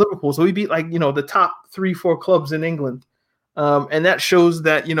Liverpool. So we beat, the top 3-4 clubs in England. And that shows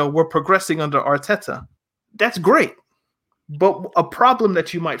that, we're progressing under Arteta. That's great. But a problem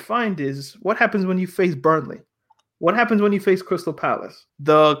that you might find is what happens when you face Burnley? What happens when you face Crystal Palace?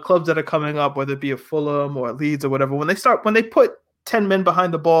 The clubs that are coming up, whether it be a Fulham or a Leeds or whatever, when they put 10 men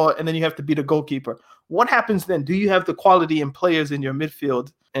behind the ball and then you have to beat a goalkeeper. What happens then? Do you have the quality in players in your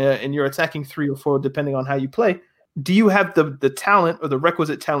midfield and you're attacking 3 or 4, depending on how you play? Do you have the talent or the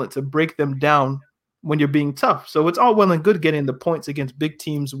requisite talent to break them down when you're being tough? So it's all well and good getting the points against big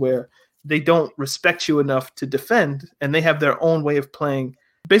teams where they don't respect you enough to defend and they have their own way of playing.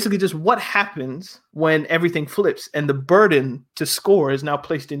 Basically just what happens when everything flips and the burden to score is now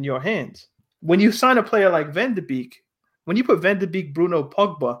placed in your hands. When you sign a player like Van de Beek, when you put Van de Beek, Bruno,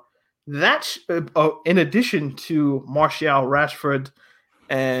 Pogba, that's in addition to Martial, Rashford,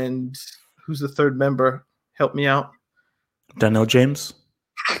 and who's the third member? Help me out. Daniel James.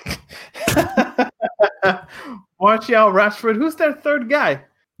 Martial, Rashford. Who's their third guy?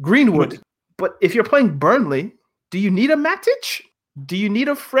 Greenwood. But if you're playing Burnley, do you need a Matic? Do you need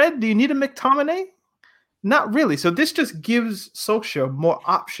a Fred? Do you need a McTominay? Not really. So this just gives Solskjaer more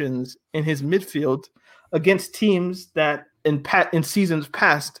options in his midfield against teams that in seasons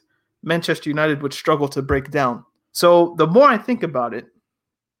past, Manchester United would struggle to break down. So the more I think about it,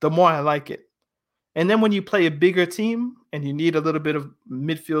 the more I like it. And then when you play a bigger team and you need a little bit of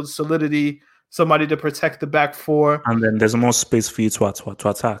midfield solidity, somebody to protect the back four, and then there's more space for you to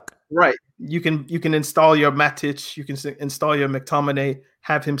attack. Right. You can install your Matic, you can install your McTominay,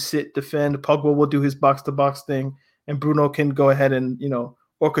 have him sit, defend. Pogba will do his box-to-box thing, and Bruno can go ahead and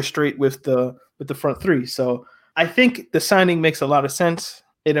orchestrate with the front three. So I think the signing makes a lot of sense.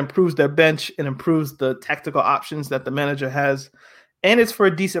 It improves their bench, it improves the tactical options that the manager has, and it's for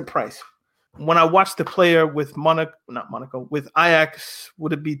a decent price. When I watched the player with with Ajax,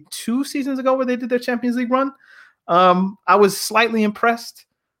 would it be 2 seasons ago where they did their Champions League run? I was slightly impressed.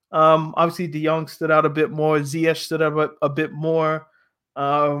 Obviously, De Jong stood out a bit more. Ziyech stood out a bit more.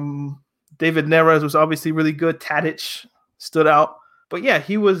 David Neres was obviously really good. Tadic stood out. But yeah,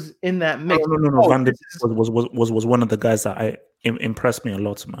 he was in that mix. No. Van de Beek was one of the guys that impressed me a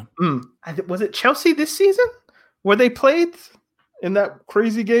lot, man. Was it Chelsea this season where they played in that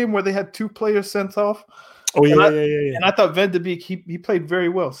crazy game where they had 2 players sent off? Oh yeah. And I thought Van de Beek he played very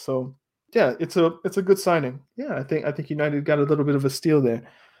well. So yeah, it's a good signing. Yeah, I think United got a little bit of a steal there,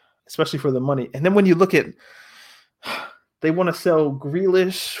 especially for the money. And then when you look at, they want to sell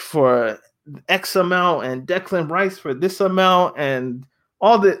Grealish for X amount and Declan Rice for this amount, and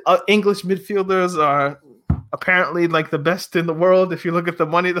all the English midfielders are apparently like the best in the world if you look at the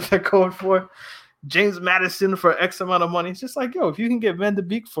money that they're going for. James Maddison for X amount of money. It's just like, yo, if you can get Van de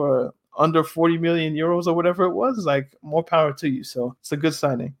Beek for under 40 million euros or whatever it was, like, more power to you. So it's a good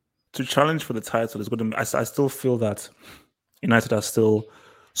signing. To challenge for the title is good. I still feel that United are still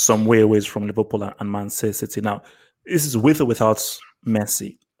some way away from Liverpool and Man City. Now, this is with or without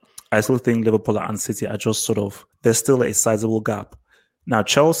Messi. I still think Liverpool and City are just there's still a sizable gap. Now,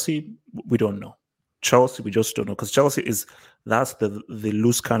 Chelsea, we don't know. Chelsea, we just don't know. Because Chelsea that's the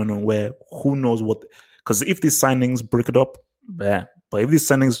loose cannon where who knows what. Because if these signings break it up, yeah. But if these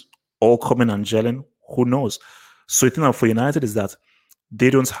signings all come in and gelling, who knows? So the thing that for United is that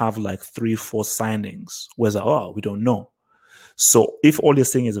they don't have like 3-4 signings. Whereas, we don't know. So if all you're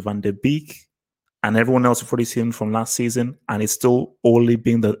saying is Van de Beek and everyone else you've already seen from last season, and it's still only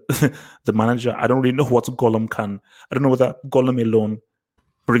being the manager, I don't really know what Gollum can. I don't know whether Gollum alone,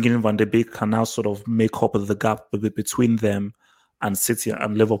 bringing in Van de Beek, can now make up the gap between them and City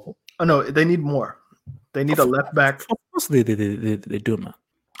and Liverpool. Oh no, they need more. They need a left back. Of course they do, man.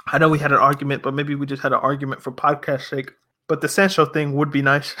 I know we had an argument, but maybe we just had an argument for podcast sake. But the Sancho thing would be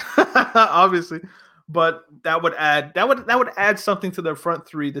nice, obviously. But that would add something to their front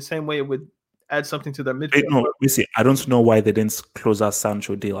three the same way it would add something to their midfield. No, you see, I don't know why they didn't close that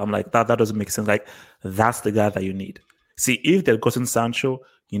Sancho deal. I'm like, that doesn't make sense. Like, that's the guy that you need. See, if they'd gotten Sancho,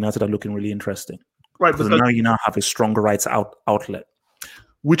 United are looking really interesting. Right, because now you have a stronger right outlet,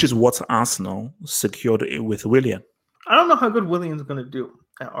 which is what Arsenal secured with Willian. I don't know how good Willian's going to do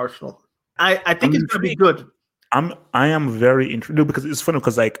at Arsenal. I think it's going to be good. I am very intrigued because it's funny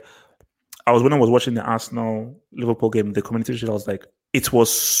because when I was watching the Arsenal Liverpool game, the community shield, I was like, it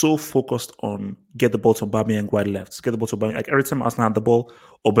was so focused on get the ball to Aubameyang wide left, get the ball to Aubameyang. Like every time Arsenal had the ball,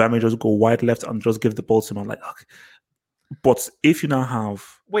 Aubameyang just go wide left and just give the ball to him. I'm like, okay. But if you now have,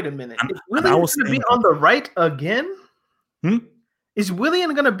 wait a minute, is Willian going to be on the right again? Is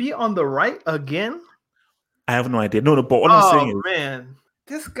Willian going to be on the right again? I have no idea. No, but what I'm saying is, man,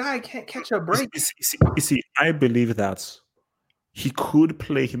 this guy can't catch a break. You see, I believe that he could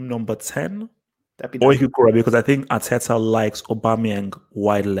play him number 10, or he could go right, because I think Arteta likes Aubameyang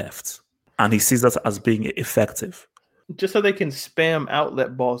wide left, and he sees that as being effective. Just so they can spam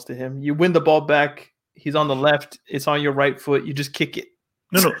outlet balls to him. You win the ball back. He's on the left. It's on your right foot. You just kick it.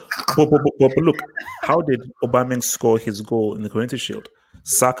 No. but look, how did Aubameyang score his goal in the Community Shield?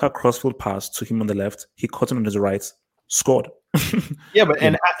 Saka crossfield pass to him on the left. He cut him on his right. Scored. Yeah, but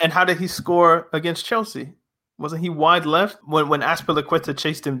and how did he score against Chelsea? Wasn't he wide left when Azpilicueta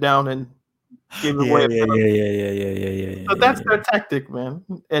chased him down and gave it away? Yeah. So that's their tactic, man.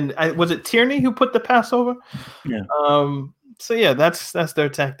 And was it Tierney who put the pass over? Yeah. So yeah, that's their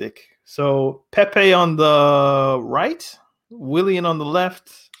tactic. So Pepe on the right, Willian on the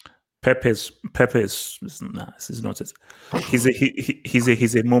left. Pepe is he's not it.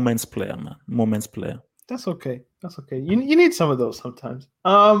 He's a moments player, man. Moments player. That's okay. You need some of those sometimes.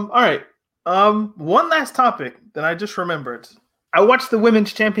 All right. One last topic that I just remembered. I watched the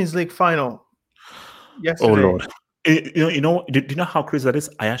Women's Champions League final yesterday. Oh Lord. Do you know how crazy that is?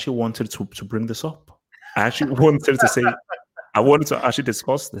 I actually wanted to bring this up. I actually wanted to say I wanted to actually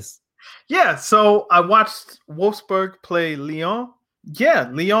discuss this. Yeah, so I watched Wolfsburg play Lyon. Yeah,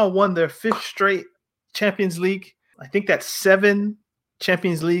 Lyon won their 5th straight Champions League. I think that's 7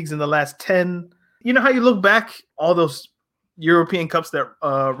 Champions Leagues in the last 10. You know how you look back, all those European Cups that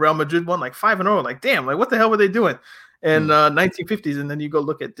Real Madrid won, like 5 in a row, like, damn, like, what the hell were they doing in 1950s? And then you go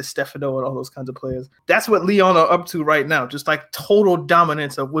look at Di Stefano and all those kinds of players. That's what Lyon are up to right now, just like total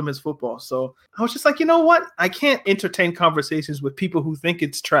dominance of women's football. So I was just like, you know what? I can't entertain conversations with people who think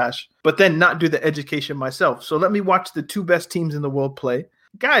it's trash, but then not do the education myself. So let me watch the 2 best teams in the world play.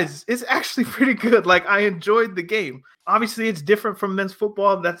 Guys, it's actually pretty good. Like, I enjoyed the game. Obviously, it's different from men's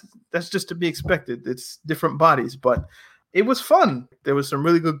football. That's just to be expected. It's different bodies, but it was fun. There was some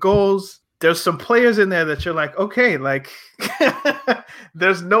really good goals. There's some players in there that you're like, okay, like,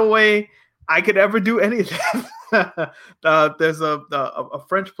 there's no way I could ever do any of that. There's a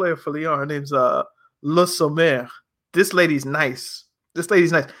French player for Lyon. Her name's Le Sommer. This lady's nice.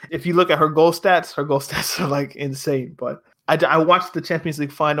 If you look at her goal stats are like insane. But I watched the Champions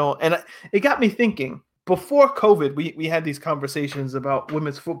League final, and it got me thinking. Before COVID, we had these conversations about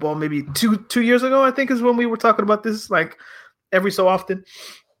women's football. Maybe two years ago, I think, is when we were talking about this, like, every so often.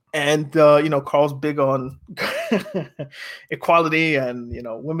 And Carl's big on equality and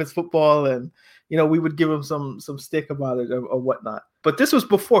women's football, and we would give him some stick about it or whatnot. But this was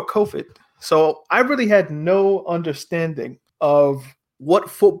before COVID, so I really had no understanding of what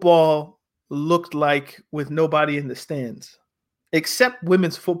football looked like with nobody in the stands, except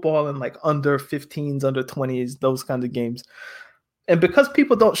women's football and like under 15s, under 20s, those kinds of games. And because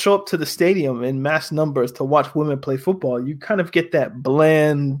people don't show up to the stadium in mass numbers to watch women play football, you kind of get that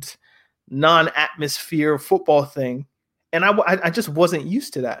bland, non-atmosphere football thing. And I just wasn't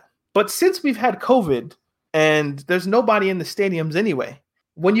used to that. But since we've had COVID and there's nobody in the stadiums anyway,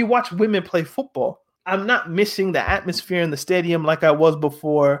 when you watch women play football, I'm not missing the atmosphere in the stadium like I was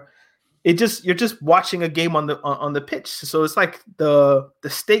before. You're just watching a game on the pitch. So it's like the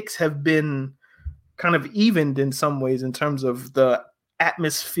stakes have been kind of evened in some ways in terms of the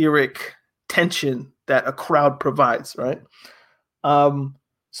atmospheric tension that a crowd provides, right?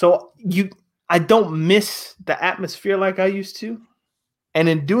 So I don't miss the atmosphere like I used to. And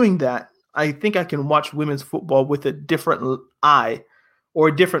in doing that, I think I can watch women's football with a different eye or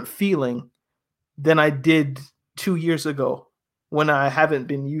a different feeling than I did 2 years ago when I haven't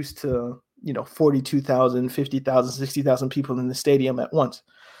been used to, 42,000, 50,000, 60,000 people in the stadium at once.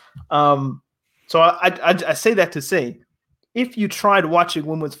 So I say that to say, if you tried watching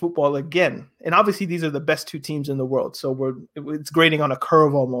women's football again, and obviously these are the best 2 teams in the world, so it's grading on a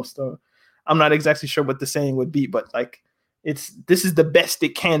curve almost. I'm not exactly sure what the saying would be, but like this is the best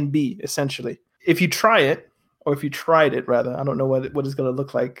it can be, essentially. If you try it, or if you tried it rather, I don't know what it's going to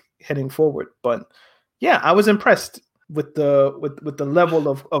look like heading forward, but yeah, I was impressed with the level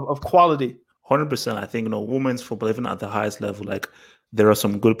of quality. 100%. I think women's football, even at the highest level, like, there are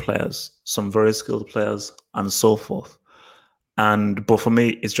some good players, some very skilled players, and so forth. But for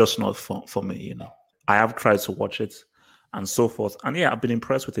me, it's just not for me. I have tried to watch it, and so forth. And yeah, I've been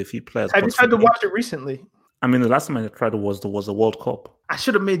impressed with a few players. Have you tried to watch it recently? I mean, the last time I tried it was the World Cup. I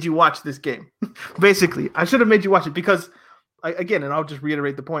should have made you watch this game. Basically, I should have made you watch it because, again, and I'll just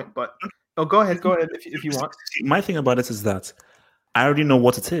reiterate the point. But go ahead if you want. My thing about it is that I already know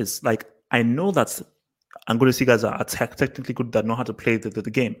what it is. Like, I know that I'm going to see guys that are technically good, that know how to play the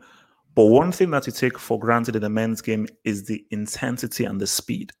game. But one thing that you take for granted in the men's game is the intensity and the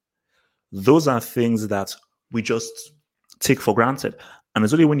speed. Those are things that we just take for granted. And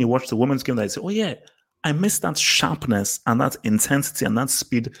it's only when you watch the women's game that you say, oh yeah, I miss that sharpness and that intensity and that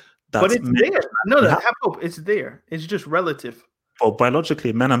speed. But it's there. No, have hope. It's there. It's just relative. But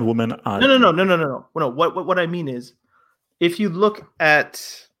biologically, men and women are... No. What I mean is, if you look at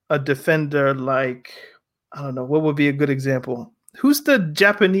a defender like, I don't know, what would be a good example? Who's the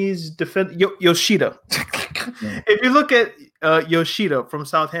Japanese defender? Yoshida. Yeah. If you look at Yoshida from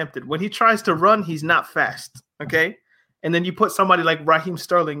Southampton, when he tries to run, he's not fast, okay? And then you put somebody like Raheem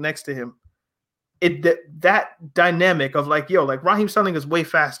Sterling next to him. That dynamic of like Raheem Sterling is way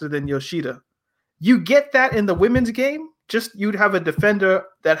faster than Yoshida. You get that in the women's game. Just you'd have a defender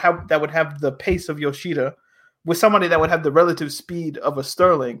that would have the pace of Yoshida with somebody that would have the relative speed of a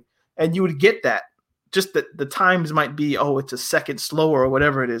Sterling, and you would get that. Just that the times might be, it's a second slower or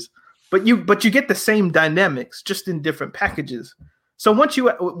whatever it is, but you get the same dynamics just in different packages. So once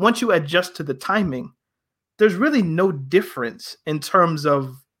you adjust to the timing, there's really no difference in terms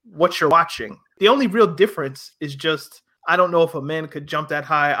of what you're watching. The only real difference is just, I don't know if a man could jump that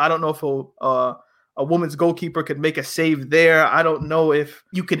high. I don't know if a woman's goalkeeper could make a save there. I don't know if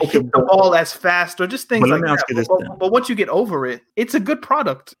you could hit the ball as fast or just things like that. But once you get over it, it's a good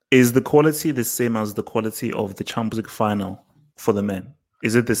product. Is the quality the same as the quality of the Champions League final for the men?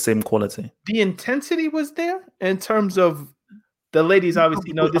 Is it the same quality? The intensity was there in terms of the ladies.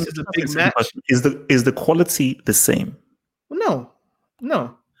 Obviously, this is a big match. Is the quality the same? No.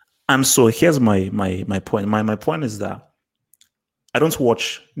 And so here's my point. My point is that I don't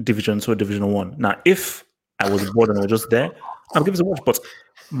watch Division 2 or Division 1. Now, if I was bored and I was just there, I'll give it a watch. But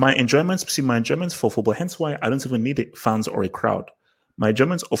my enjoyments for football, hence why I don't even need fans or a crowd. My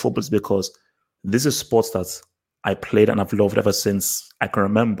enjoyments of football is because this is sports that I played and I've loved ever since I can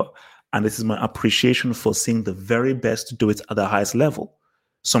remember. And this is my appreciation for seeing the very best do it at the highest level.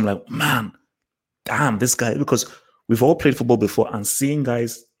 So I'm like, man, damn, this guy, because we've all played football before, and seeing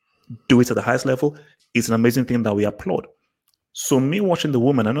guys do it at the highest level is an amazing thing that we applaud. So me watching the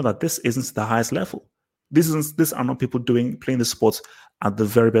women, I know that this isn't the highest level. These are not people playing the sports at the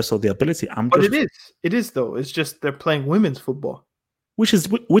very best of their ability. It is though. It's just they're playing women's football, which is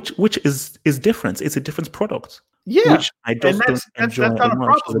different. It's a different product. Yeah, which I don't enjoy. That's not a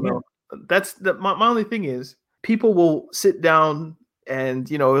problem. That's my only thing is people will sit down and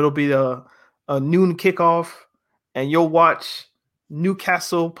it'll be a noon kickoff, and you'll watch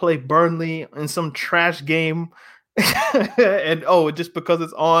Newcastle play Burnley in some trash game. And just because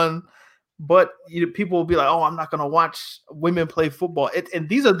it's on, but people will be like, I'm not gonna watch women play football. And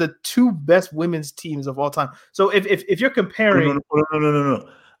these are the two best women's teams of all time. So if you're comparing, no,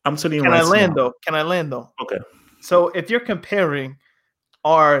 I'm telling you, Can I land though? Okay. So if you're comparing,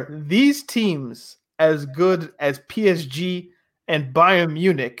 are these teams as good as PSG and Bayern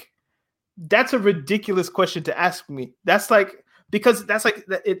Munich? That's a ridiculous question to ask me. It's.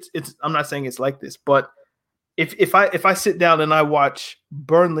 I'm not saying it's like this, but if I sit down and I watch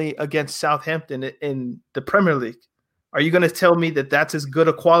Burnley against Southampton in the Premier League, are you going to tell me that that's as good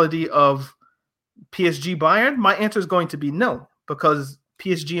a quality of PSG Bayern? My answer is going to be no, because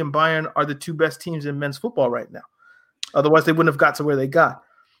PSG and Bayern are the two best teams in men's football right now. Otherwise, they wouldn't have got to where they got.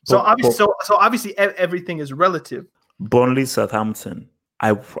 So obviously, everything is relative. Burnley, Southampton.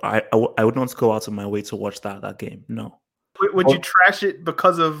 I would not go out of my way to watch that game. No. Would you trash it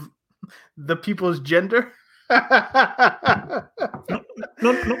because of the people's gender? No.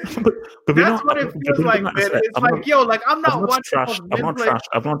 But that's what it feels like, man. It's I'm not watching. I've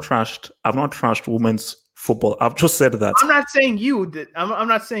not trashed women's football. I've just said that. I'm not saying you. I'm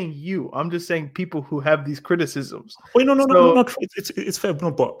not saying you. I'm just saying people who have these criticisms. No. It's fair.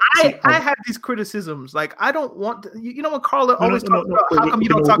 No, but I have these criticisms. Like, I don't want. When Carla always talks about how come you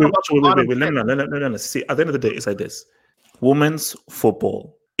don't talk about. No. See, at the end of the day, it's like this. Women's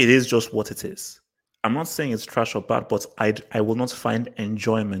football. It is just what it is. I'm not saying it's trash or bad, but I will not find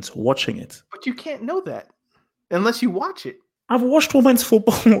enjoyment watching it. But you can't know that unless you watch it. I've watched women's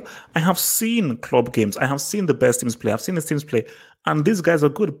football. I have seen club games. I have seen the best teams play. I've seen the teams play. And these guys are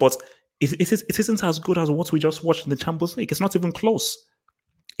good, but it isn't as good as what we just watched in the Champions League. It's not even close.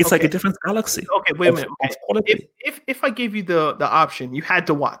 It's like a different galaxy. Okay, wait a minute. Okay. If I gave you the option, you had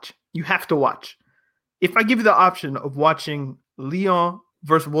to watch. You have to watch. If I give you the option of watching Lyon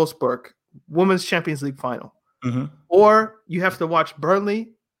versus Wolfsburg, Women's Champions League final, or you have to watch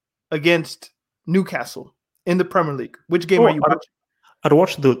Burnley against Newcastle in the Premier League, which game are you watching? I'd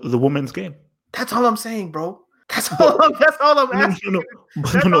watch the women's game. That's all I'm saying, bro. That's all I'm asking.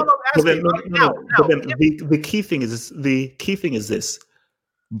 The key thing is this.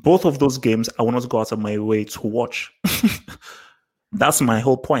 Both of those games, I will not go out of my way to watch. That's my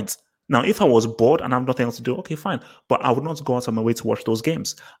whole point. Now, if I was bored and I have nothing else to do, okay, fine. But I would not go out of my way to watch those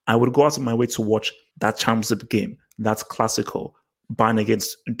games. I would go out of my way to watch that Champions League game, that's classical, Bayern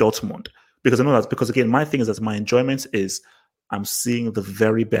against Dortmund. Because I know that, because again, my thing is that my enjoyment is I'm seeing the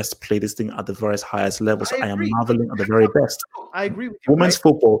very best play this thing at the very highest level. So I am marveling at the very best. I agree with you. Women's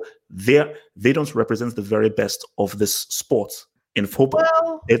football, they don't represent the very best of this sport in football.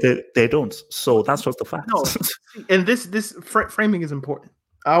 Well, they don't. So that's just the fact. No, and this framing is important.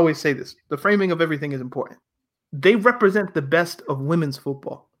 I always say this. The framing of everything is important. They represent the best of women's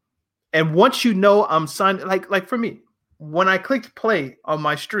football. And once you know I'm signed, like for me, when I clicked play on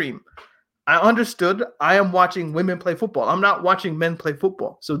my stream, I understood I am watching women play football. I'm not watching men play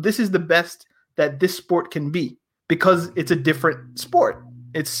football. So this is the best that this sport can be because it's a different sport.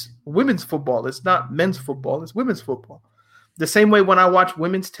 It's women's football. It's not men's football. It's women's football. The same way when I watch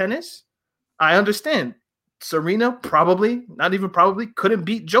women's tennis, I understand. Serena couldn't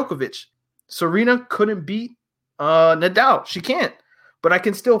beat Djokovic. Serena couldn't beat Nadal. She can't. But I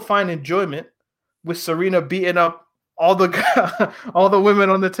can still find enjoyment with Serena beating up all the all the women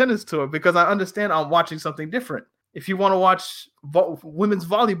on the tennis tour, because I understand I'm watching something different. If you want to watch women's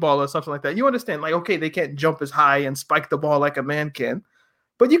volleyball or something like that, you understand, like, okay, they can't jump as high and spike the ball like a man can,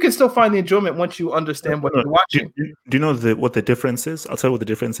 but you can still find the enjoyment once you understand what you're watching. Do you know what the difference is? I'll tell you what the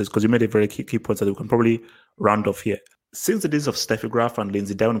difference is, because you made a very key point that we can probably round off here. Since the days of Steffi Graf and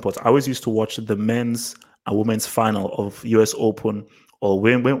Lindsay Davenport, I always used to watch the men's and women's final of US Open or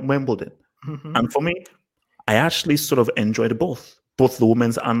Wimbledon. Mm-hmm. And for me, I actually sort of enjoyed both the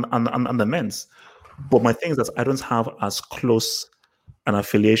women's and the men's. But my thing is that I don't have as close an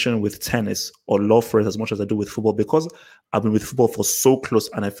affiliation with tennis or love for it as much as I do with football, because I've been with football for so close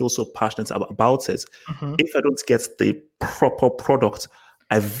and I feel so passionate about it. Mm-hmm. If I don't get the proper product,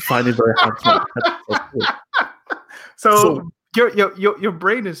 I find it very hard to. So your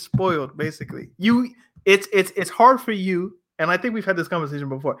brain is spoiled, basically. It's hard for you, and I think we've had this conversation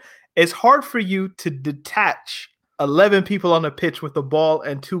before. It's hard for you to detach 11 people on the pitch with the ball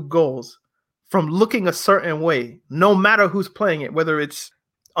and 2 goals from looking a certain way, no matter who's playing it, whether it's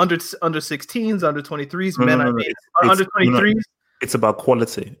under 16s, under 23s, under 23s. It's about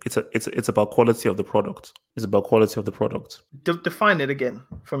quality. It's about quality of the product. It's about quality of the product. Define it again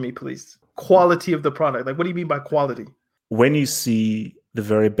for me, please. Quality of the product. Like, what do you mean by quality? When you see the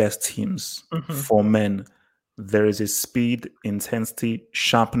very best teams for men, there is a speed, intensity,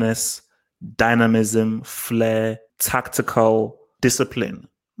 sharpness, dynamism, flair, tactical discipline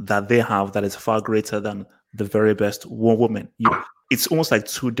that they have that is far greater than the very best women. It's almost like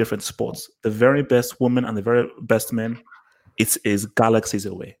 2 different sports. The very best women and the very best men, it is galaxies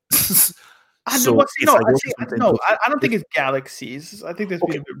away. I don't think it's galaxies. I think that's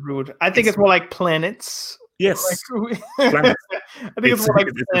being a bit rude. I think it's more like planets. Yes. Planets. I think it's more like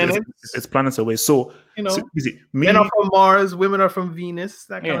planets. It's planets away. So, men are from Mars, women are from Venus.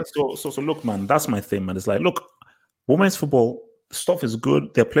 That kind of stuff. So look, man, that's my thing, man. It's like, look, women's football stuff is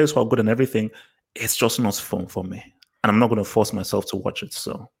good. Their players who are good and everything. It's just not fun for me, and I'm not going to force myself to watch it.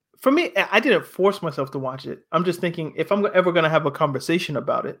 So for me, I didn't force myself to watch it. I'm just thinking, if I'm ever going to have a conversation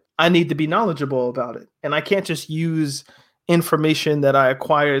about it, I need to be knowledgeable about it, and I can't just use information that I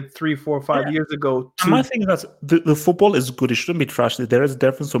acquired 3, 4, 5 years ago. My thing is that the football is good. It shouldn't be trashed. There is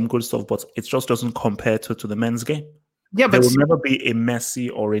definitely some good stuff, but it just doesn't compare to the men's game. Yeah, there but will never be a Messi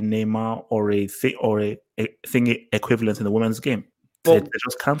or a Neymar or a thing equivalent in the women's game. There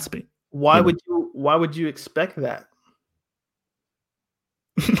just can't be. Why would you expect that?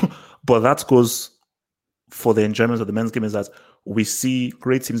 But that goes for the enjoyment of the men's game, is that we see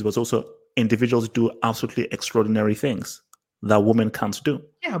great teams, but also individuals do absolutely extraordinary things that women can't do.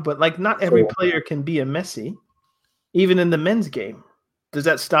 Yeah, but like not every player can be a Messi, even in the men's game. Does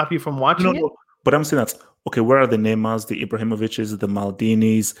that stop you from watching it? But I'm saying that, okay, where are the Neymars, the Ibrahimoviches, the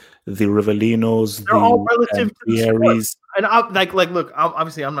Maldinis, the Rivelinos, They're all relative to the sport. And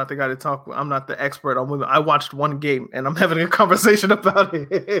obviously I'm not the guy to talk. I'm not the expert on women. I watched one game and I'm having a conversation about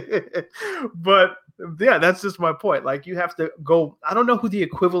it. But yeah, that's just my point. Like, you have to go. I don't know who the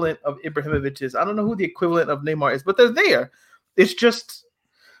equivalent of Ibrahimovic is. I don't know who the equivalent of Neymar is, but they're there. It's just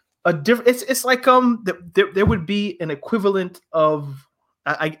a different. It's like there would be an equivalent of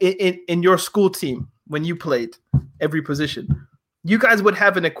in your school team when you played every position. You guys would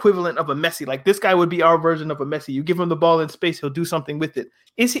have an equivalent of a Messi. Like, this guy would be our version of a Messi. You give him the ball in space, he'll do something with it.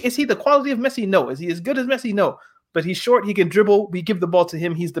 Is he the quality of Messi? No. Is he as good as Messi? No. But he's short. He can dribble. We give the ball to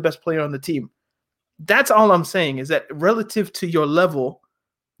him. He's the best player on the team. That's all I'm saying, is that relative to your level,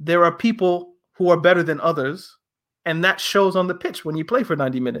 there are people who are better than others, and that shows on the pitch when you play for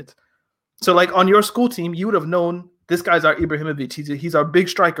 90 minutes. So, like, on your school team, you would have known this guy's our Ibrahimovic. He's our big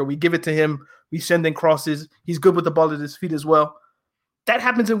striker. We give it to him. We send in crosses. He's good with the ball at his feet as well. That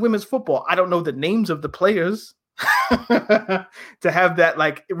happens in women's football. I don't know the names of the players to have that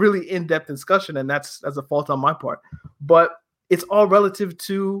like really in-depth discussion, and that's a fault on my part. But it's all relative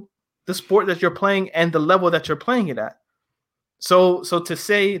to the sport that you're playing and the level that you're playing it at. So to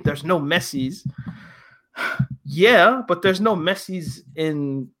say there's no Messis, yeah, but there's no Messis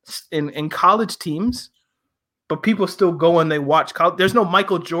in college teams. But people still go and they watch college. There's no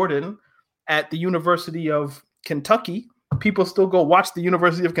Michael Jordan at the University of Kentucky. People still go watch the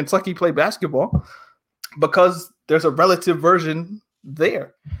University of Kentucky play basketball because there's a relative version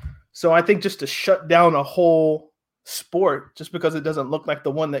there. So I think just to shut down a whole sport just because it doesn't look like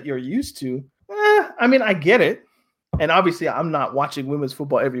the one that you're used to, I mean, I get it. And obviously I'm not watching women's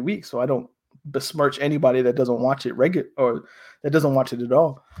football every week, so I don't besmirch anybody that doesn't watch it or that doesn't watch it at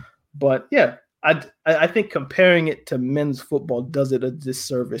all. But yeah, I think comparing it to men's football does it a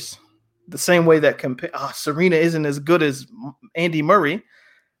disservice. The same way that Serena isn't as good as Andy Murray.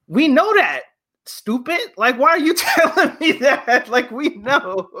 We know that. stupid? Like, why are you telling me that? Like, we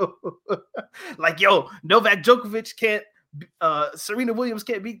know. Like, yo, Novak Djokovic can't, Serena Williams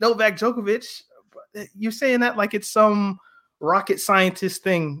can't beat Novak Djokovic. You're saying that like it's some rocket scientist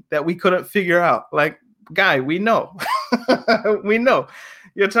thing that we couldn't figure out. Like, guy, we know. We know.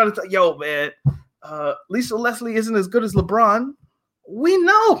 You're trying to yo, man, Lisa Leslie isn't as good as LeBron. We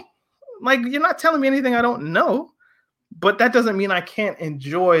know. Like, you're not telling me anything I don't know. But that doesn't mean I can't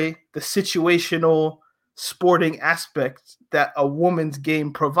enjoy the situational sporting aspect that a woman's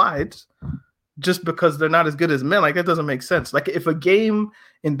game provides just because they're not as good as men. Like, that doesn't make sense. Like, if a game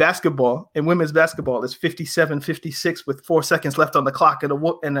in basketball, in women's basketball, is 57-56 with 4 seconds left on the clock and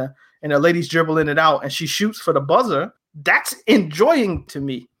a lady's dribbling it out and she shoots for the buzzer, that's enjoying to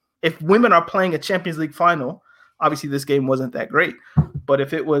me. If women are playing a Champions League final, obviously this game wasn't that great, but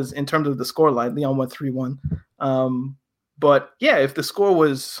if it was in terms of the scoreline, Lyon won 3-1. But yeah, if the score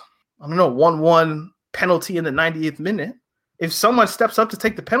was, 1-1 penalty in the 90th minute, if someone steps up to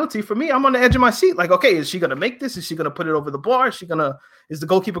take the penalty, for me, I'm on the edge of my seat. Like, okay, is she going to make this? Is she going to put it over the bar? Is the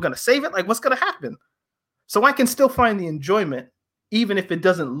goalkeeper going to save it? Like, what's going to happen? So I can still find the enjoyment, even if it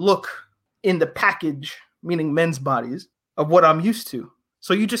doesn't look in the package, meaning men's bodies, of what I'm used to.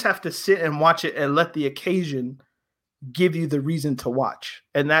 So you just have to sit and watch it and let the occasion give you the reason to watch.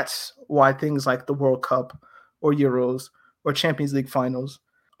 And that's why things like the World Cup or Euros or Champions League finals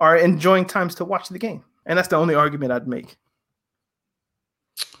are enjoying times to watch the game. And that's the only argument I'd make.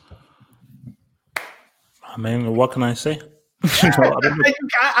 I mean, what can I say?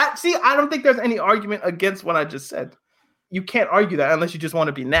 I don't think there's any argument against what I just said. You can't argue that unless you just want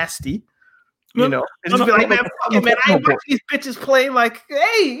to be nasty. You know, and just be like, man, fuck it, man. I ain't watch these bitches play. Like,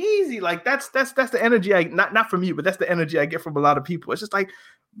 hey, easy. Like, that's the energy I not from you, but that's the energy I get from a lot of people. It's just like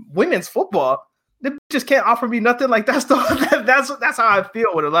women's football. They just can't offer me nothing. Like, that's how I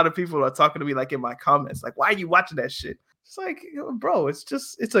feel when a lot of people are talking to me, like in my comments. Like, why are you watching that shit? It's like, bro,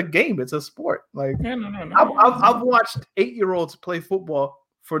 it's a game. It's a sport. Like, I've watched 8-year-olds play football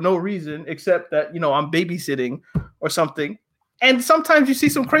for no reason except that, I'm babysitting or something. And sometimes you see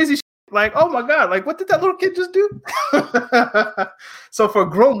some crazy shit. Like, oh my God, like, what did that little kid just do? So for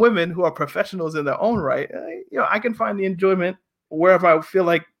grown women who are professionals in their own right, I can find the enjoyment wherever I feel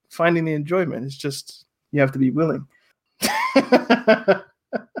like finding the enjoyment. It's just, you have to be willing.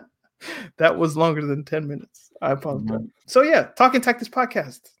 That was longer than 10 minutes. I apologize. Mm-hmm. So yeah, Talking Tactics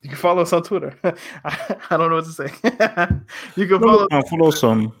Podcast. You can follow us on Twitter. I don't know what to say. You can follow us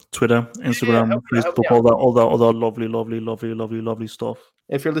on Twitter, Instagram, Facebook, all that lovely stuff.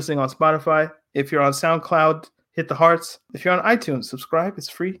 If you're listening on Spotify, if you're on SoundCloud, hit the hearts. If you're on iTunes, subscribe. It's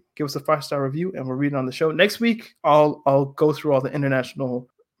free. Give us a 5-star review, and we'll read it on the show. Next week, I'll go through all the international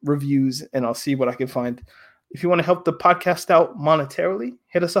reviews, and I'll see what I can find. If you want to help the podcast out monetarily,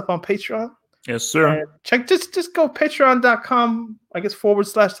 hit us up on Patreon. Yes, sir. And just go patreon.com, I guess,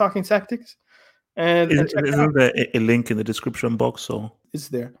 /Talking Tactics. And isn't there a link in the description box? So it's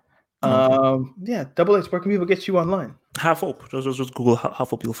there. Yeah, Double H, where can people get you online? Half Hope. Just Google Half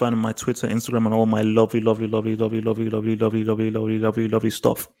Hope. You'll find my Twitter, Instagram, and all my lovely stuff. You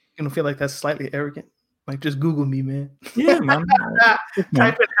don't feel like that's slightly arrogant? Like, just Google me, man. Yeah, man.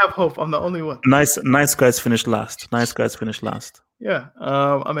 Type in Have Hope. I'm the only one. Nice guys finish last. Yeah.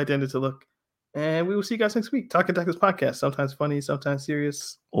 I'm at the end of the look. And we will see you guys next week. Talking Tactics Podcast. Sometimes funny, sometimes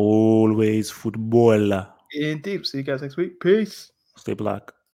serious. Always football. Indeed. See you guys next week. Peace. Stay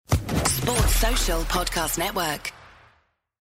black. Sports Social Podcast Network.